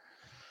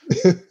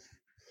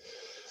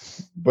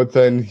 But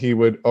then he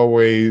would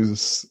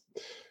always,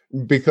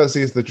 because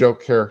he's the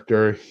joke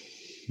character,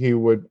 he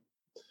would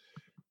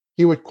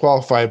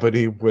qualify, but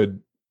he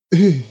would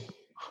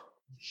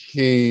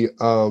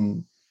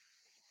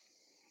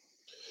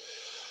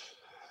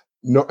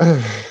no,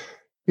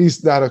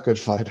 he's not a good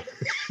fighter.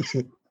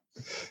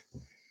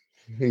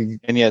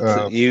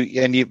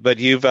 But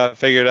you've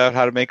figured out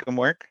how to make them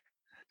work.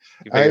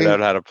 You figured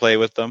out how to play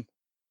with them,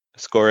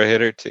 score a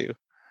hit or two.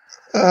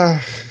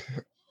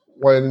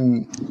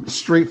 When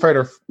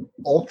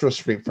Ultra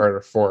Street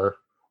Fighter 4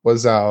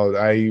 was out,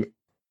 I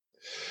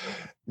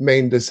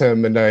mained as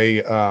him,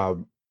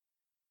 and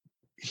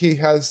he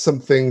has some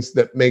things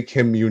that make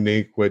him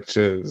unique, which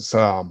is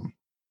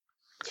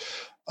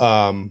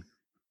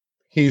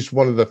he's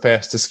one of the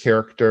fastest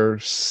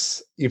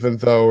characters, even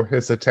though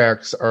his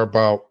attacks are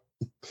about,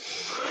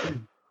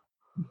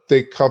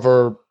 they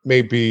cover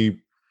maybe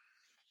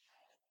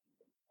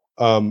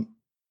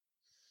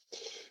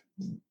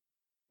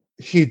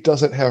he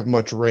doesn't have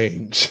much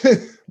range,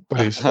 but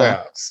he's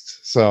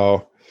fast.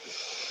 So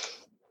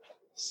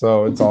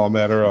it's all a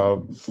matter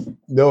of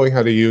knowing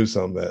how to use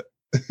them.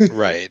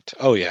 Right.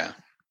 Oh yeah.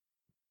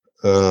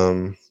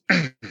 But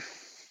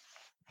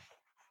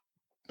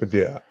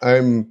yeah,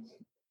 I'm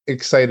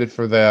excited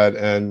for that,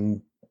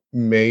 and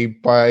may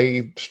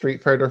buy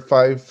Street Fighter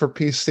V for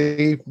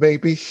PC,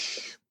 maybe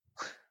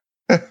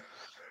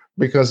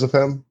because of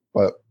him.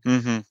 But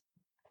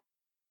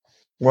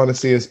want to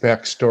see his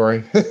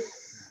backstory.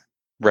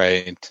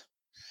 Right.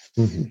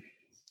 Mm-hmm.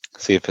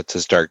 See if it's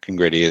as dark and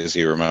gritty as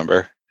you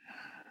remember.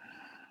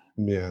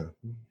 Yeah.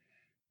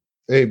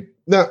 Hey,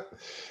 no,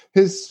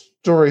 his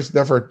story's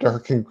never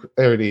dark and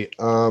gritty.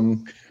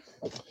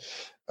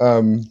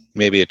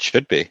 Maybe it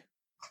should be.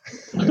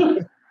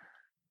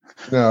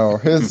 No,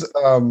 his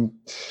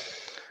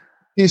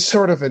he's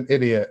sort of an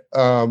idiot.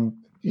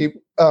 He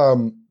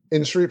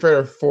in Street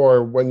Fighter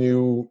 4, when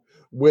you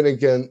win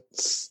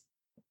against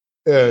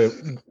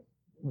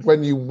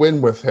when you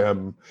win with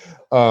him,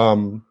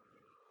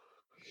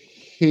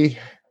 he's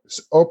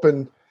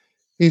opened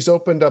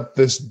up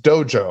this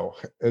dojo,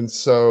 and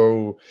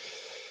so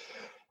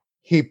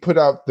he put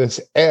out this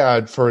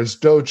ad for his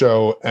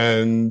dojo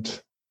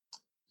and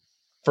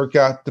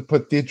forgot to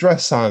put the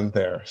address on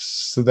there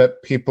so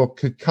that people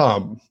could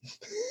come.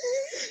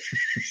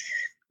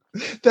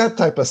 That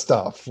type of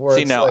stuff.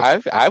 See, now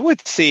I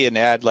would see an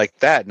ad like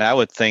that, and I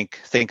would think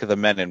of the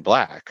Men in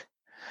Black,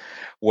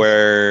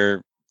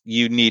 where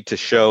you need to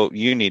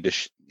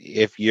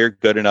if you're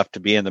good enough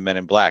to be in the Men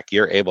in Black,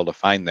 you're able to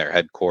find their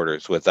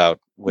headquarters without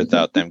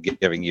them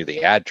giving you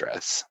the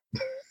address.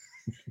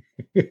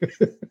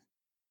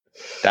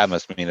 That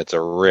must mean it's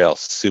a real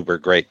super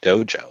great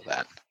dojo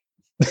then.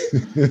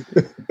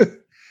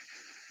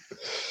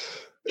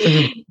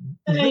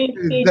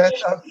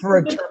 That's up for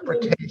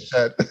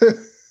interpretation.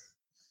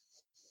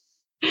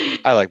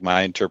 I like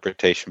my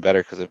interpretation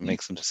better because it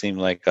makes him seem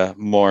like a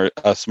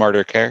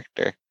smarter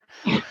character,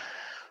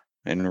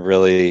 and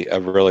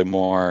really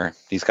more.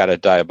 He's got a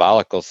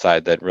diabolical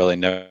side that really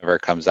never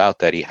comes out,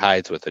 that he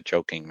hides with a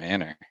joking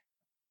manner.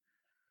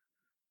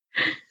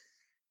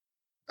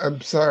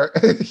 I'm sorry.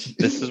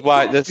 This is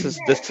why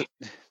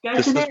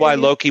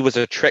Loki was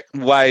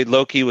why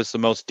Loki was the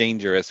most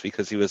dangerous,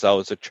 because he was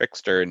always a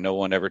trickster and no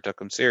one ever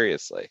took him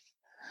seriously.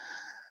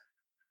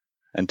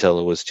 Until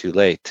it was too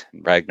late.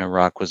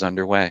 Ragnarok was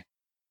underway.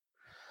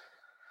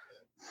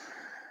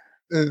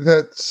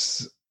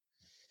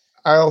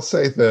 I'll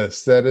say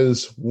this. That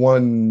is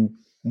one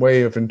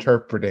way of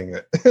interpreting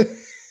it.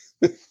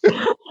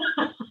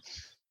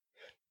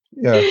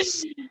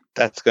 Yes.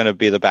 That's going to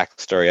be the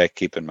backstory I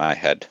keep in my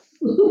head.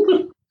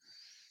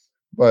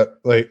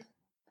 But,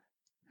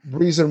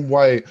 reason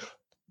why,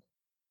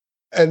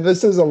 and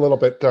this is a little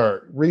bit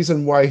dark,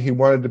 reason why he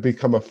wanted to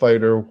become a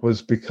fighter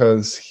was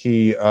because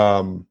his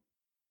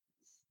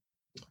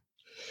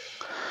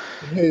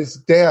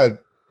dad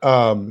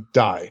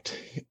died,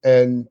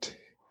 and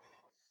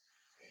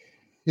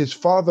his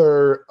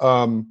father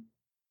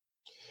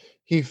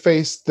he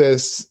faced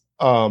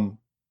one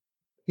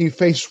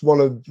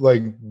of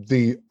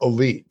the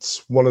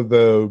elites, one of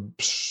the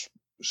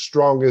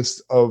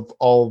strongest of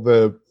all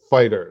the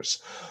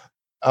fighters.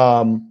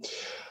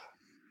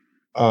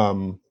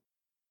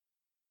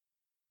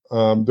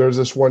 There's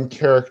this one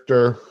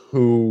character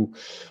who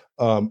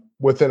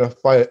within a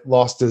fight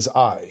lost his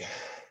eye,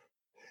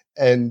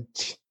 and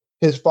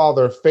his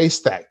father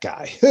faced that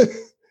guy.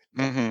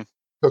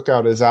 Took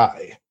out his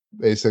eye,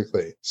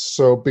 basically.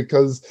 So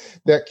because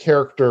that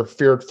character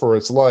feared for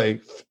his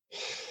life,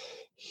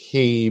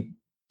 he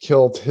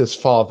killed his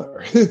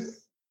father,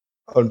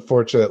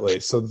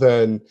 unfortunately. So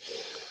then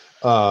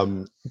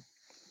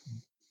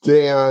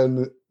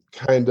Dan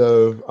kind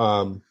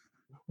of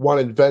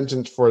wanted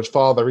vengeance for his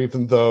father,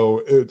 even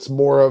though it's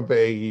more of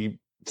a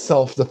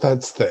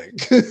self-defense thing.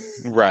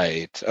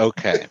 Right.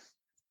 Okay.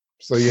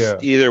 So yeah.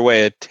 Either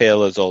way, a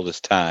tale as old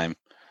as time.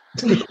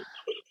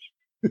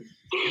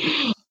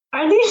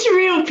 Are these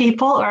real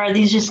people, or are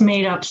these just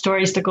made up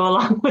stories to go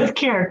along with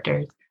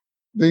characters?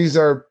 These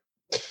are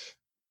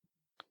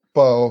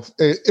both.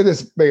 It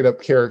is made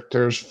up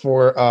characters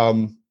for.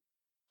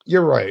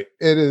 You're right.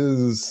 It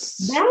is.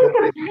 That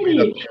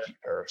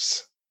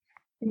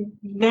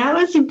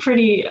was a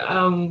pretty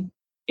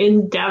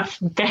in-depth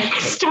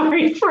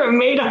backstory for a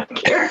made-up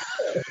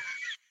character.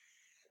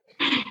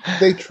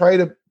 They try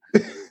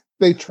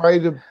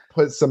to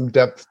put some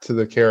depth to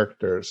the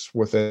characters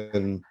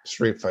within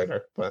Street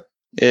Fighter, but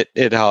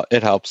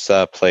it helps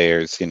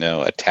players,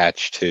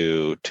 attach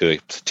to a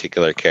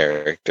particular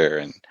character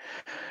and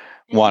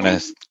want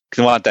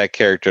that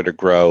character to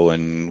grow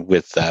and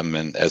with them,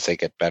 and as they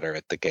get better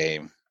at the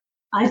game.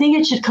 I think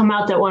it should come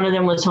out that one of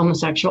them was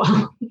homosexual.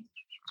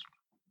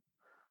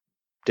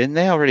 Didn't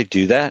they already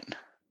do that?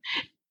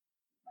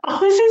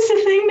 Oh, is this the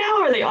thing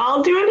now? Are they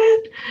all doing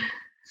it?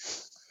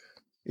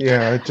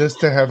 Yeah, just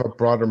to have a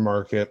broader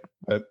market,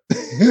 but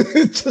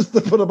just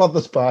to put them on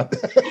the spot.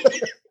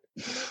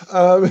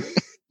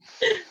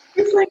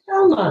 It's like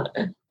Alma.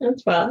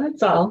 That's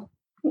all.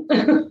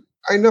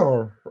 I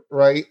know,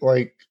 right?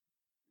 Like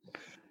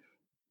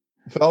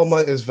Velma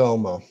is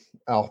Velma.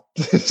 Al.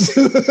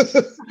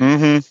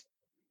 Mm-hmm.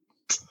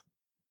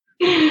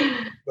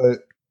 But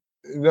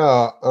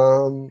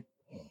no,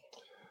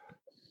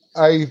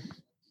 I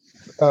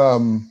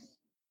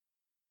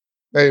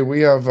hey, we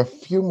have a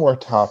few more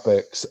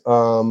topics.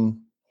 Do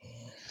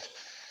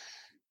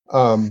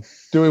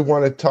we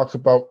want to talk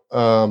about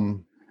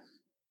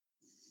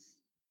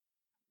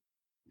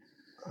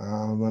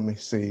let me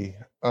see.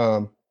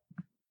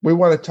 We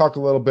want to talk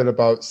a little bit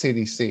about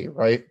CDC,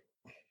 right?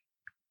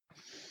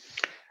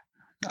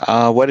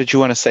 What did you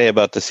want to say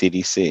about the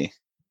CDC?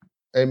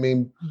 I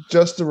mean,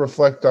 just to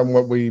reflect on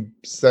what we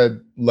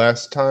said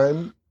last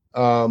time,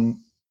 that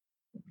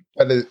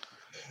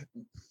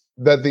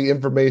the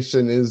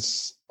information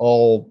is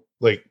all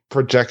like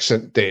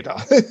projection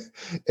data.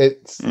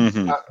 It's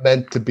not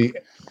meant to be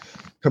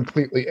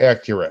completely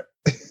accurate.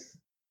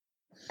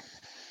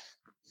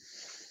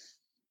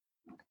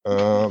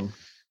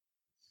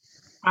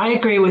 I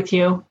agree with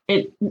you.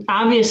 It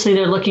obviously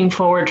they're looking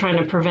forward, trying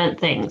to prevent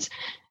things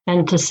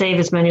and to save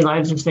as many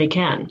lives as they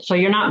can. So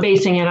you're not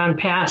basing it on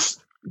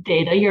past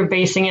data. You're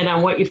basing it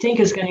on what you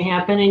think is going to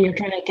happen, and you're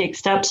trying to take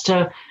steps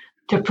to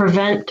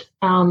prevent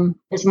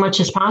as much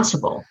as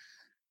possible.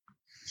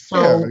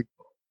 So,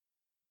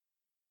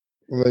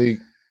 what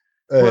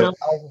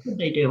else could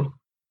they do?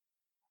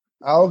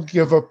 I'll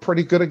give a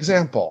pretty good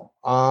example.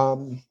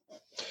 I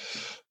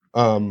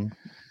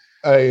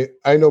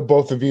know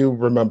both of you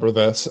remember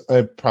this.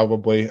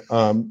 Probably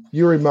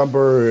you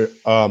remember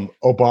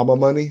Obama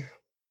money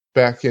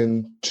back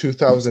in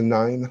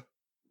 2009.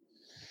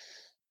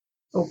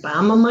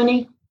 Obama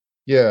money?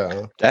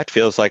 Yeah, that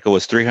feels like it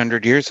was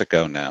 300 years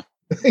ago now.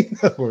 I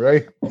know,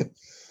 right?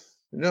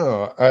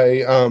 No,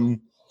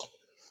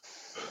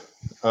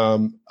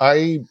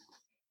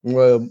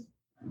 well,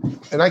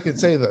 and I can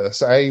say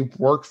this: I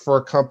worked for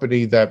a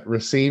company that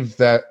received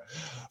that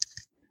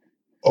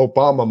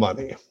Obama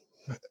money.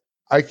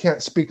 I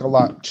can't speak a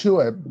lot to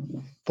it,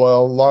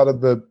 but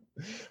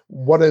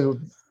one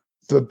of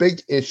the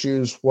big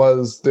issues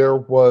was there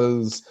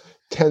was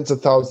tens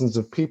of thousands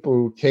of people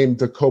who came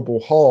to Cobo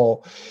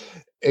Hall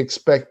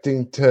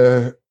expecting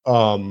to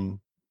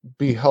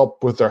be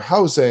helped with their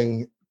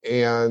housing,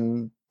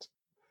 and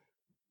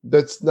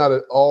that's not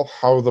at all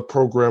how the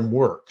program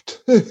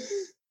worked.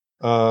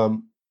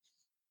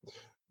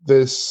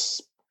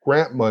 This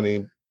grant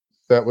money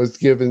that was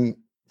given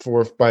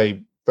forth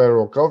by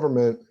federal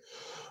government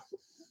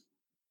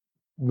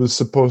was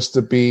supposed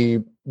to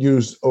be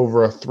used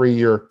over a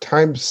 3-year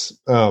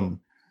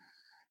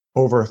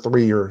over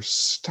 3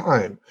 years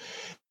time,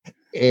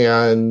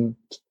 and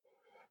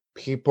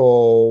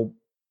people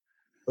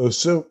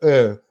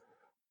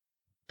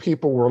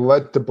were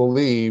led to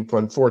believe,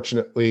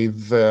 unfortunately,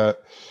 that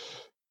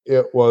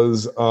it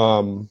was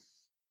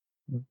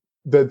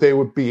that they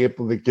would be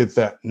able to get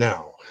that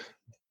now,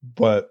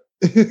 but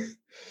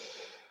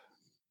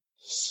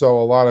so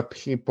a lot of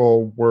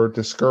people were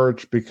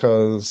discouraged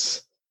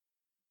because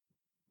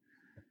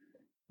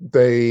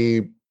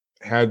they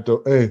had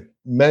to.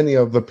 Many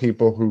of the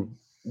people who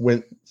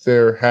went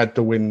there had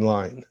to wait in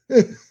line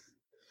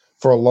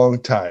for a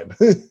long time,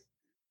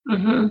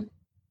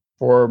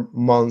 for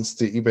months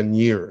to even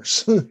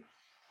years.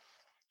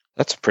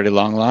 That's a pretty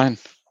long line.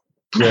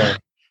 Yeah.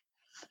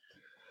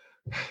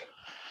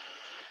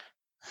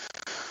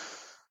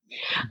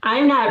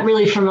 I'm not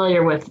really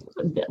familiar with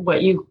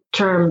what you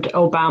termed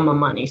Obama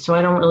money, so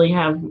I don't really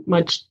have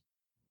much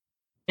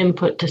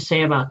input to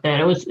say about that.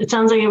 It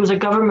sounds like it was a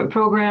government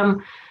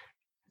program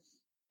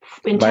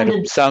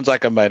intended. Sounds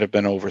like it might have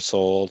been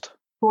oversold.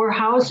 For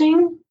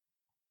housing?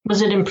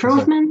 Was it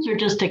improvements or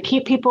just to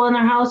keep people in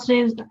their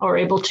houses or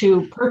able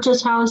to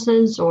purchase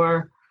houses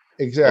or?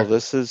 Exactly.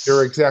 Well,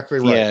 you're exactly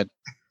right. Yeah,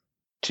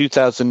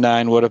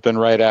 2009 would have been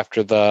right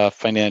after the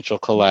financial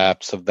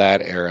collapse of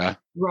that era.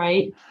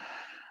 Right.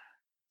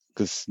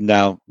 Because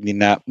now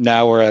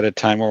we're at a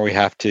time where we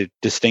have to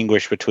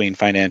distinguish between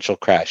financial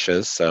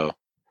crashes. So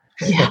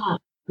yeah,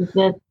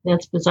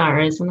 that's bizarre,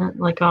 isn't it?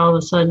 Like all of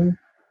a sudden,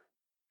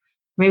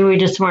 maybe we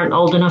just weren't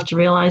old enough to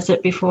realize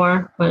it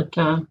before. But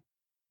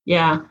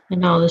yeah, I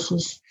know this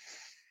is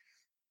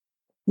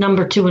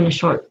number 2 in a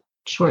short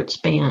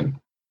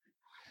span.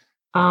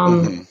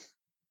 But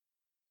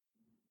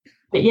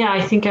yeah,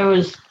 I think I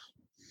was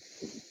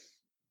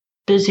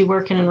busy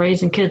working and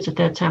raising kids at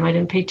that time. I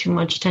didn't pay too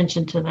much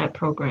attention to that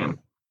program.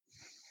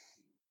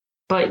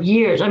 But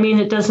years, I mean,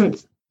 it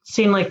doesn't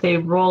seem like they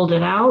rolled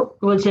it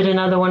out. Was it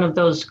another one of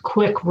those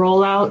quick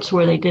rollouts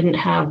where they didn't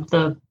have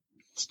the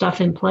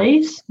stuff in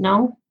place?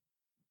 No?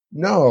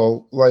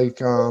 No,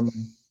 like,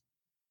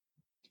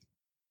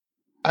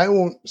 I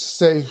won't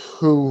say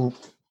who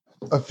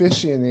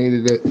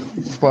officiated it,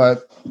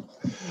 but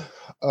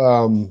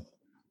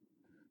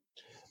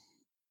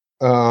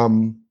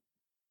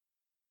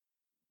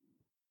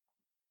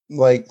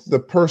like the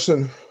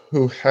person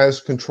who has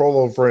control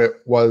over it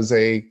was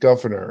a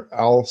governor.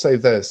 I'll say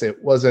this: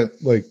 it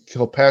wasn't like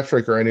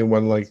Kilpatrick or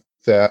anyone like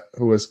that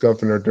who was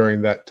governor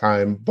during that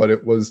time, but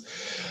it was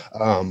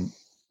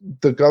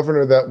the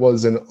governor that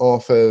was in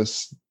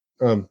office,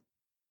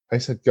 I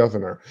said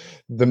governor,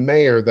 the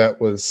mayor that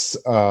was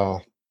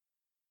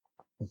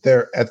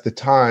there at the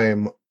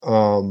time,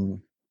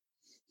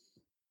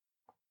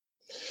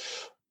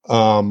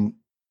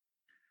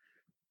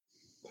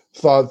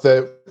 thought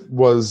that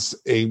was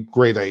a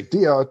great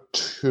idea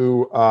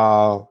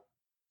to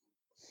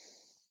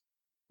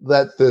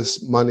let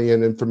this money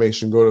and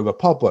information go to the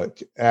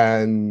public.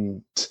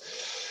 And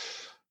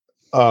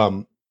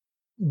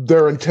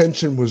their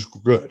intention was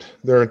good.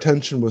 Their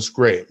intention was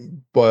great.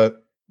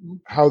 But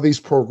how these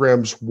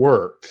programs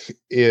work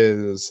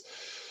is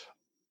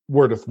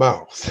word of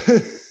mouth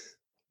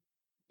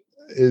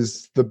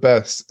is the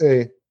best.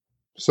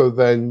 So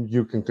then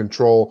you can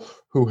control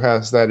who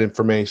has that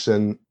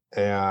information,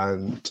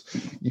 and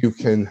you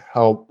can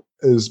help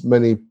as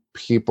many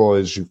people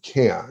as you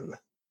can.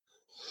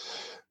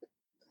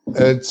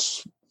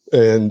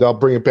 And I'll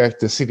bring it back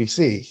to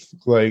CDC.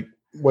 Like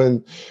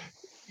when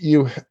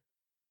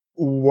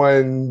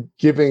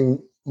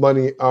giving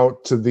money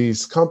out to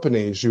these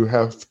companies, you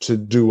have to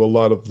do a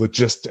lot of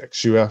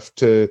logistics. You have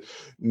to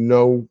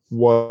know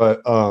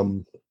what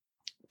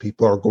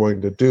people are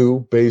going to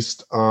do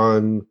based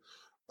on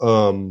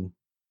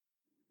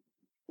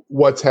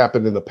what's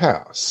happened in the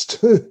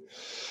past.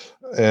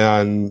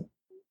 and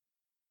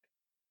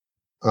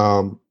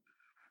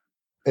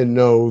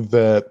know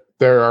that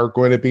there are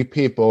going to be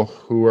people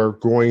who are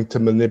going to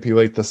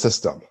manipulate the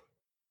system.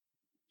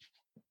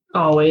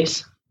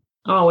 Always,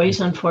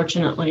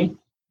 unfortunately.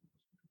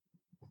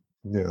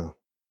 Yeah.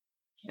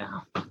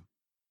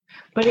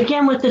 But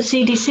again, with the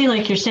CDC,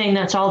 like you're saying,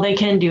 that's all they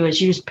can do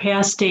is use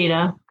past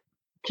data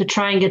to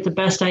try and get the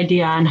best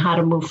idea on how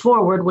to move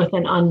forward with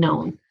an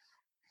unknown.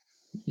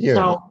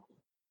 Yeah.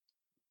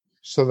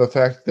 So the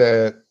fact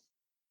that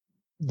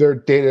their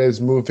data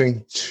is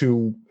moving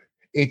to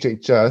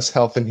HHS,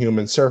 Health and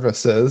Human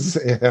Services,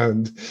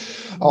 and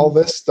all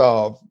this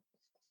stuff,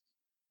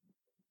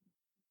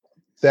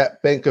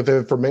 that bank of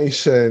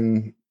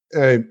information,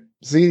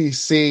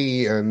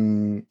 CDC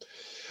and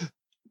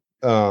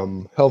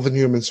Health and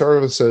Human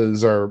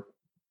Services are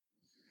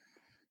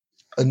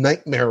a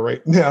nightmare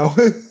right now.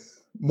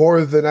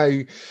 Much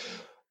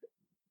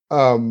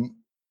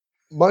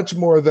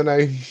more than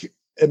I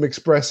am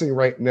expressing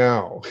right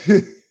now.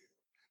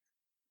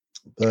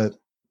 But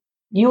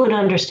you would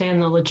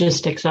understand the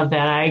logistics of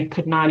that. I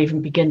could not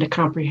even begin to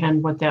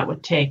comprehend what that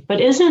would take.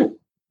 But isn't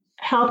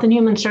Health and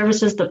Human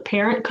Services the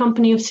parent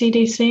company of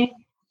CDC?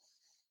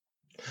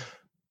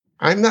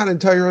 I'm not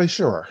entirely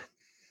sure.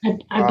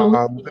 I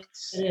believe it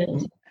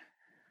is.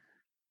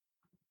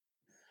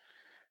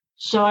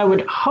 So I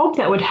would hope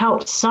that would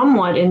help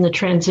somewhat in the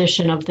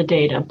transition of the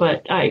data.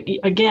 But I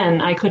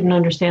couldn't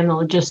understand the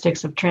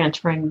logistics of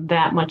transferring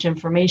that much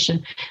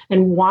information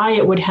and why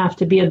it would have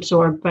to be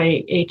absorbed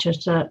by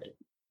HHS,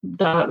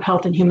 the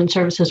Health and Human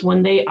Services,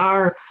 when they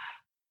are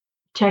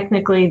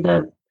technically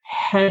the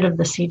head of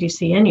the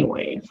CDC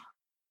anyways.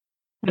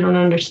 I don't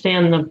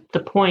understand the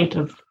point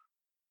of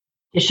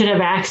they should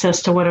have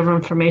access to whatever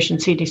information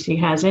CDC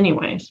has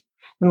anyways,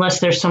 unless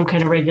there's some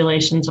kind of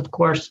regulations, of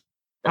course,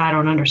 I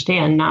don't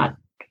understand,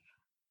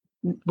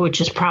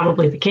 which is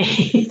probably the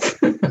case.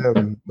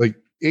 Like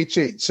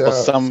HHS.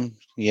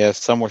 Well,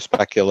 some were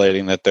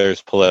speculating that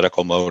there's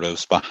political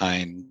motives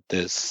behind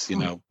this,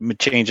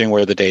 changing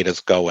where the data's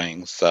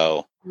going.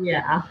 So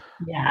yeah,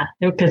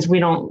 because we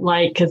don't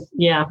like, because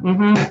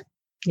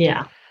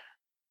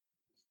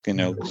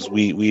because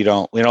we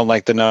don't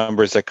like the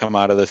numbers that come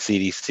out of the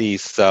CDC.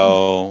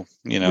 So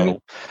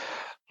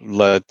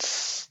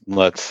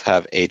let's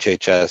have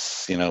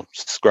HHS,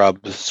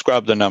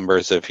 scrub the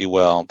numbers, if you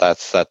will.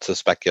 That's a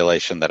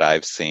speculation that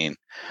I've seen.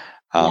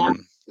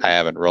 I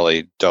haven't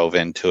really dove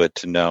into it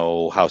to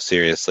know how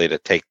seriously to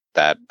take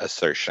that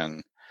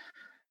assertion.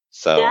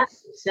 So that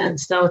makes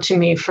sense, though, to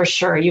me, for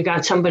sure. You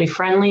got somebody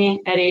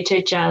friendly at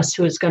HHS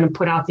who is going to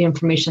put out the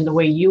information the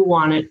way you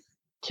want it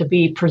to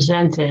be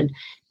presented,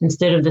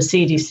 instead of the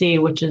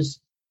CDC, which is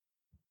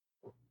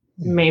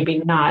maybe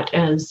not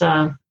as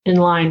in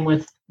line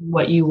with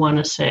what you want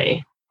to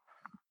say.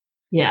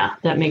 Yeah,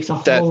 that makes a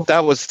whole.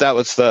 That was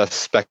the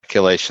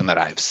speculation that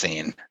I've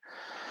seen.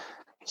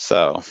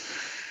 So.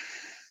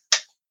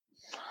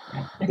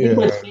 I think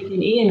what's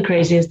making Ian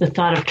crazy is the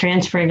thought of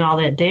transferring all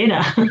that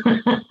data.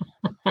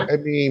 I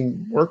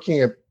mean, working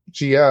at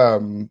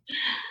GM,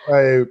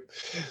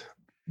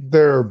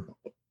 there are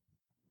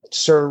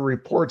certain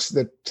reports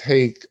that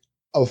take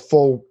a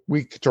full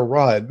week to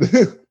run.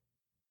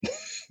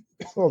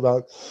 Hold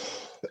on.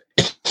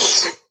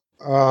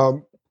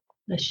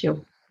 Bless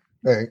you.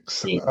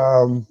 Thanks.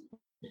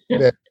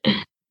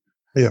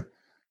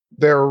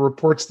 There are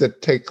reports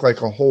that take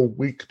like a whole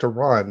week to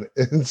run.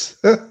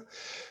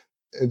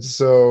 And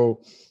so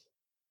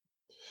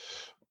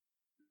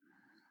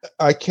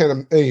I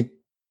can't,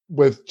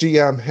 with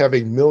GM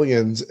having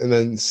millions and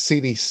then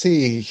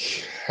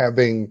CDC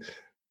having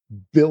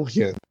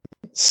billions,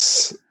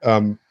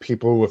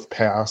 people who have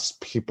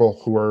passed,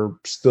 people who are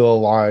still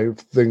alive,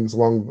 things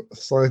along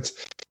those lines.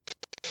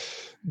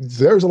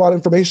 There's a lot of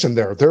information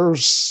there.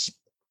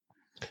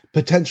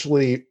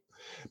 potentially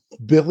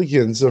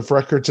billions of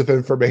records of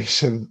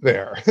information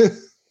there.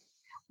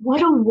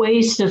 What a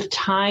waste of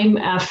time,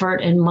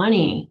 effort, and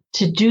money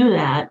to do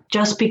that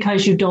just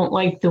because you don't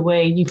like the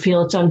way you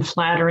feel it's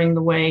unflattering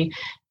the way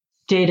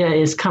data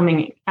is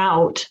coming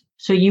out.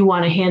 So you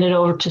want to hand it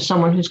over to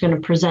someone who's going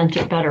to present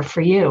it better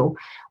for you.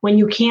 When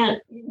you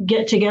can't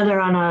get together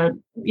on a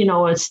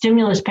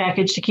stimulus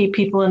package to keep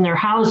people in their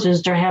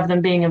houses or have them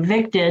being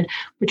evicted,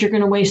 but you're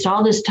going to waste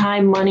all this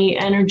time, money,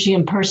 energy,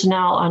 and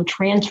personnel on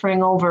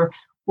transferring over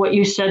what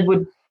you said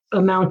would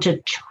amount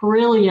to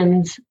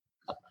trillions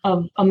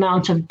of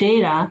amounts of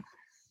data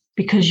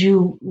because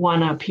you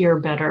want to appear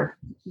better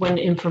when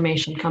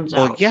information comes out.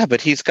 Well, yeah,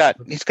 but he's got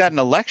an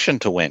election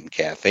to win,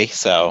 Kathy.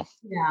 So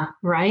yeah,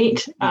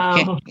 right.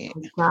 Oh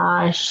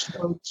gosh.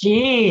 Oh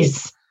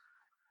geez.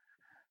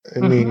 I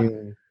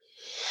mean,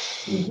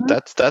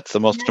 that's the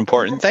most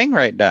important thing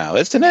right now,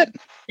 isn't it?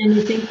 And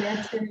you think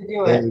that's going to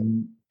do it?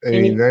 I'm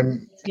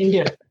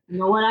do it. You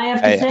know what I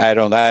have to say?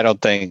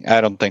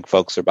 I don't think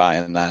folks are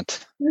buying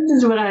that. This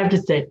is what I have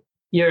to say.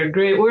 You're a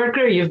great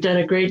worker. You've done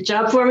a great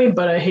job for me,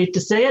 but I hate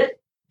to say it.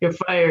 You're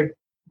fired.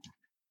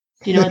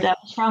 Do you know what that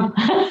was from?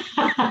 Do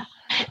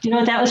you know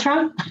what that was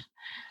from?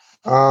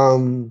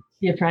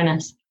 The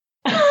Apprentice.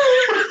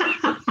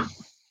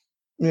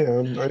 Yeah,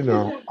 I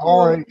know.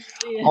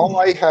 All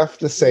I have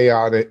to say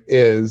on it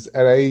is,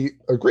 and I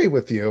agree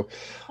with you.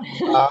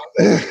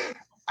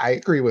 I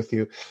agree with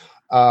you.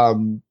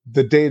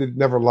 The data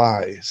never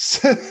lies.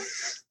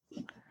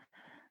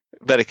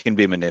 But it can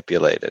be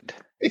manipulated.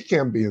 It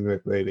can be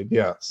manipulated,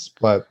 yes,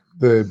 but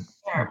the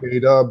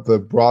data,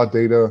 the raw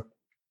data,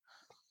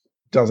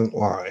 doesn't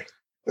lie.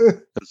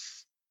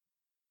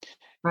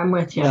 I'm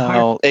with you.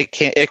 No,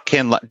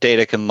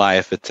 data can lie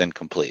if it's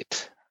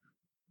incomplete.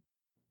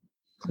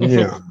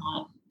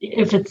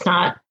 If it's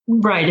not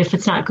right, if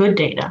it's not good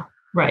data,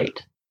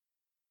 right.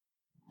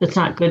 It's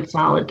not good,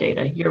 solid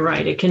data. You're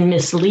right. It can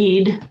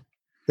mislead.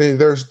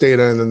 There's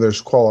data and then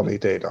there's quality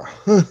data.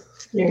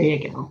 There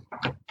you go.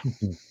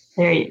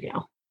 There you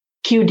go.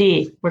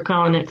 QD, we're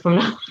calling it from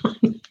now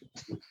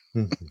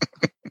on.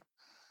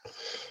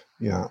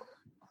 Yeah.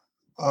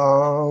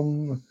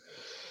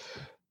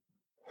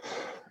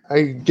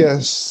 I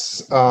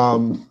guess,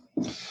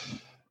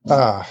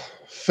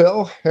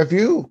 Phil, have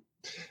you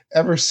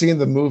ever seen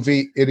the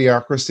movie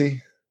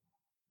Idiocracy?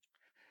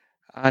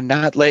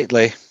 Not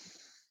lately.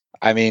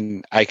 I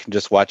mean, I can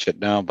just watch it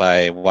now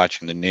by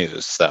watching the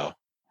news, so.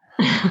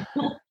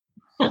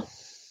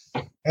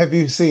 Have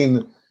you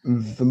seen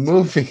the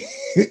movie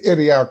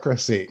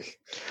Idiocracy?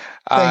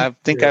 I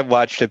think I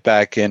watched it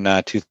back in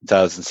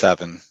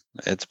 2007.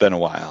 It's been a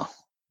while.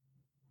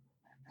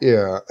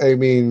 Yeah, I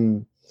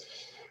mean,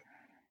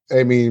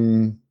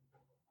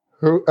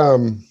 who,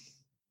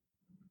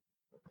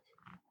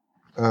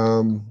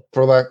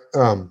 for that,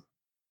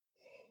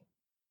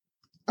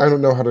 I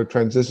don't know how to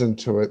transition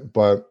to it,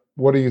 but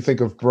what do you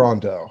think of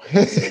Brawndo?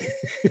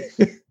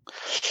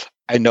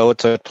 I know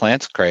it's what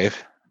plants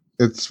crave.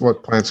 It's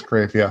what plants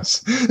crave,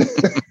 yes.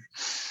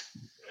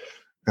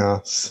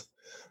 Yes.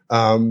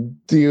 Do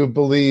you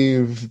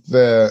believe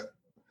that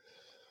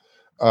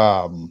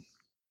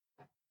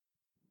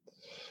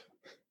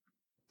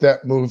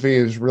that movie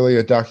is really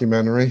a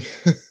documentary?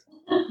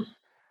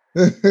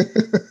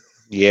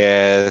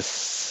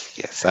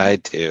 Yes, I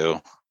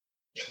do.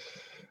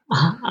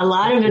 A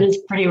lot of it is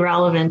pretty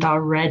relevant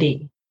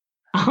already.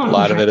 A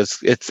lot of it is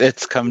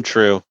it's come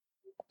true.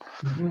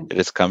 Mm-hmm. It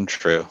has come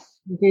true.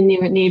 You didn't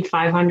even need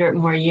 500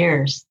 more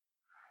years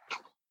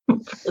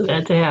for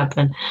that to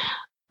happen.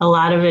 A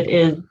lot of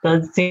it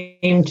does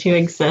seem to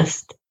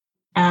exist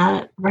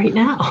right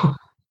now.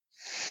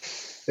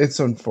 It's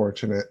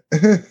unfortunate.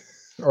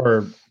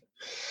 Or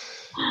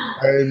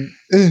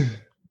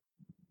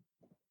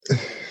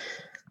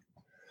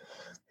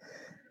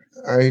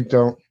I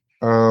don't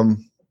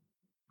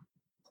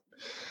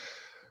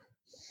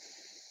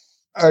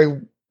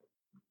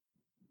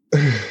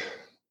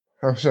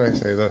how should I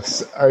say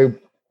this? I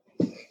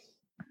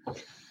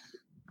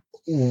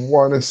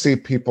want to see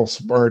people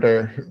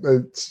smarter.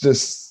 It's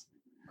just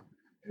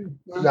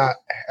not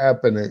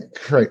happening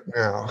right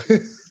now.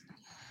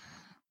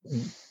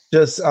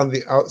 Just on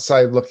the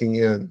outside looking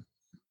in,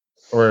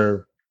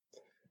 or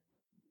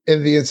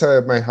in the inside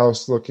of my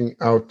house looking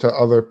out to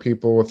other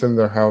people within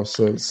their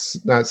houses,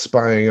 not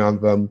spying on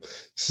them,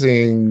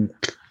 seeing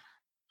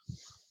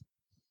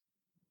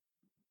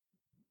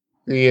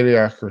the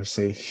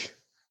Idiocracy.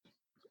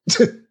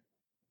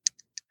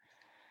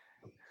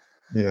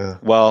 Yeah.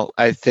 Well,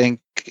 I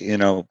think,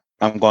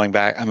 I'm going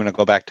to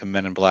go back to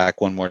Men in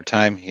Black one more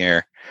time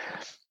here.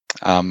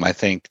 I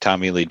think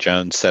Tommy Lee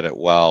Jones said it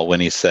well when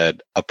he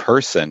said, a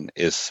person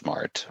is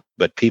smart,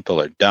 but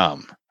people are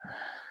dumb.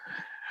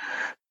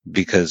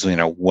 Because,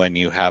 when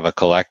you have a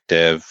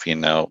collective,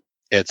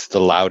 it's the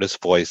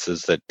loudest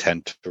voices that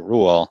tend to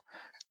rule.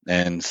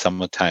 And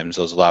sometimes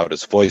those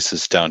loudest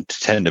voices don't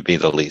tend to be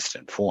the least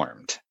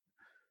informed.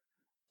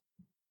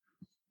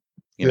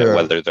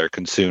 Whether they're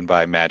consumed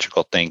by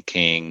magical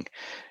thinking,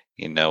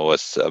 a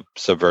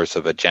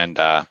subversive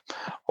agenda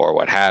or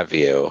what have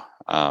you.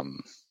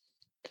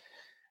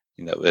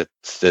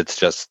 It's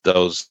just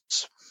those,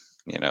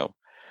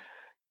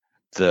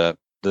 the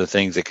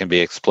things that can be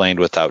explained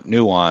without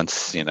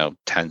nuance,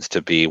 tends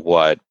to be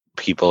what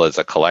people as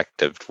a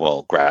collective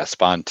will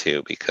grasp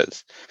onto,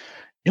 because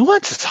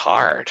nuance is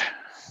hard.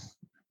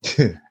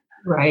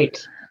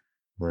 Right.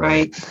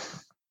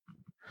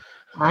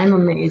 I'm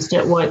amazed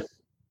at what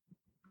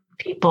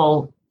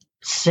people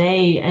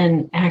say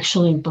and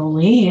actually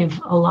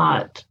believe a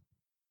lot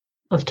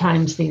of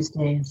times these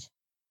days.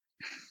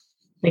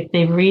 Like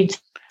they read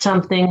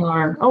something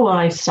or, oh, well,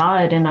 I saw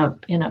it in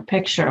a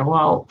picture.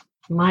 Well,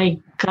 my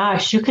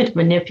gosh, you could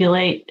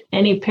manipulate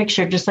any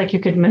picture just like you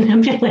could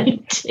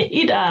manipulate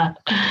data.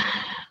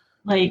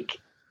 Like,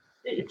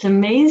 it's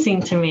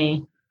amazing to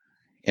me.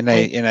 And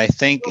I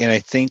think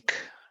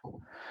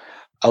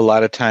a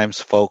lot of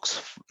times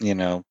folks,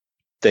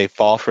 they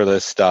fall for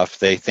this stuff.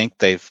 They think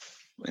they've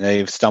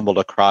stumbled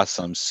across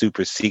some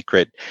super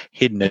secret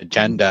hidden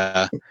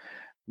agenda,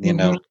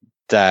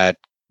 that,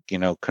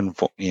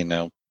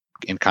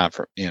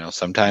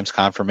 sometimes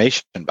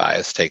confirmation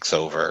bias takes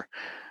over,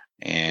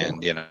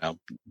 and,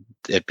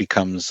 it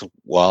becomes,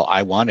 well,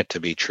 I want it to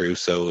be true,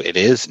 so it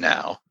is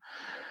now.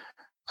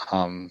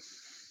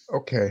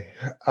 Okay.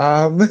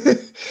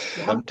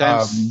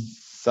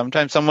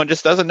 Sometimes someone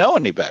just doesn't know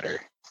any better.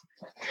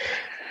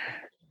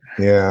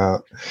 Yeah.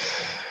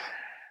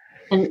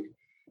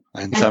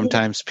 And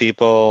sometimes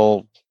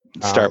people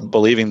start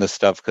believing this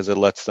stuff because it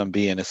lets them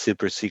be in a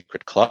super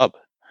secret club.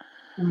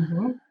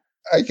 Mm-hmm.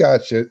 I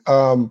got you.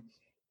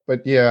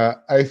 But yeah,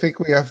 I think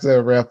we have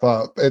to wrap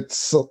up.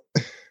 It's,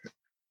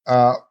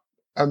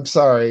 I'm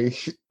sorry.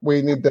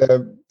 We need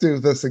to do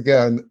this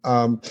again.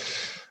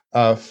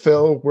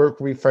 Phil, where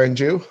can we find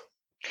you?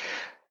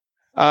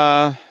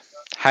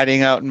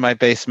 Hiding out in my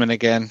basement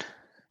again.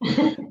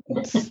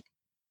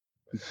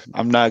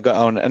 I'm not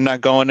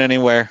going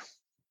anywhere.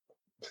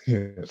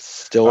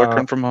 Still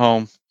working from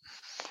home.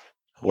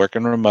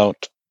 Working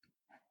remote.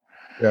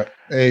 Yeah.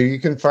 Hey, you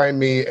can find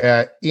me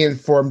at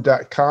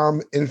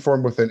inform.com,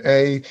 inform with an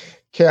A.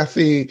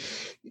 Kathy,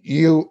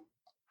 you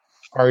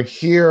are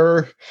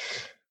here.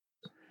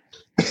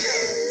 In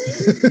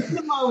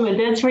the moment.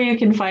 That's where you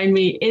can find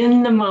me,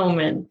 in the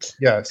moment.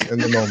 Yes, in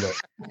the moment.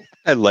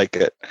 I like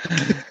it.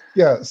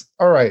 Yes.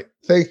 All right.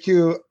 Thank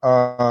you.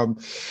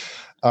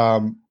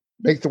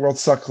 Make the world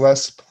suck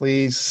less,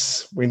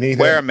 please. We need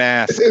Wear it. a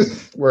mask.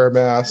 Wear a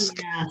mask.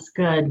 Yes,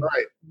 good. All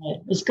right.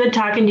 It's good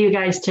talking to you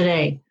guys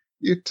today.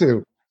 You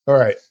too. All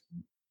right.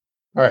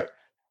 Bye.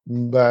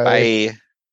 Bye.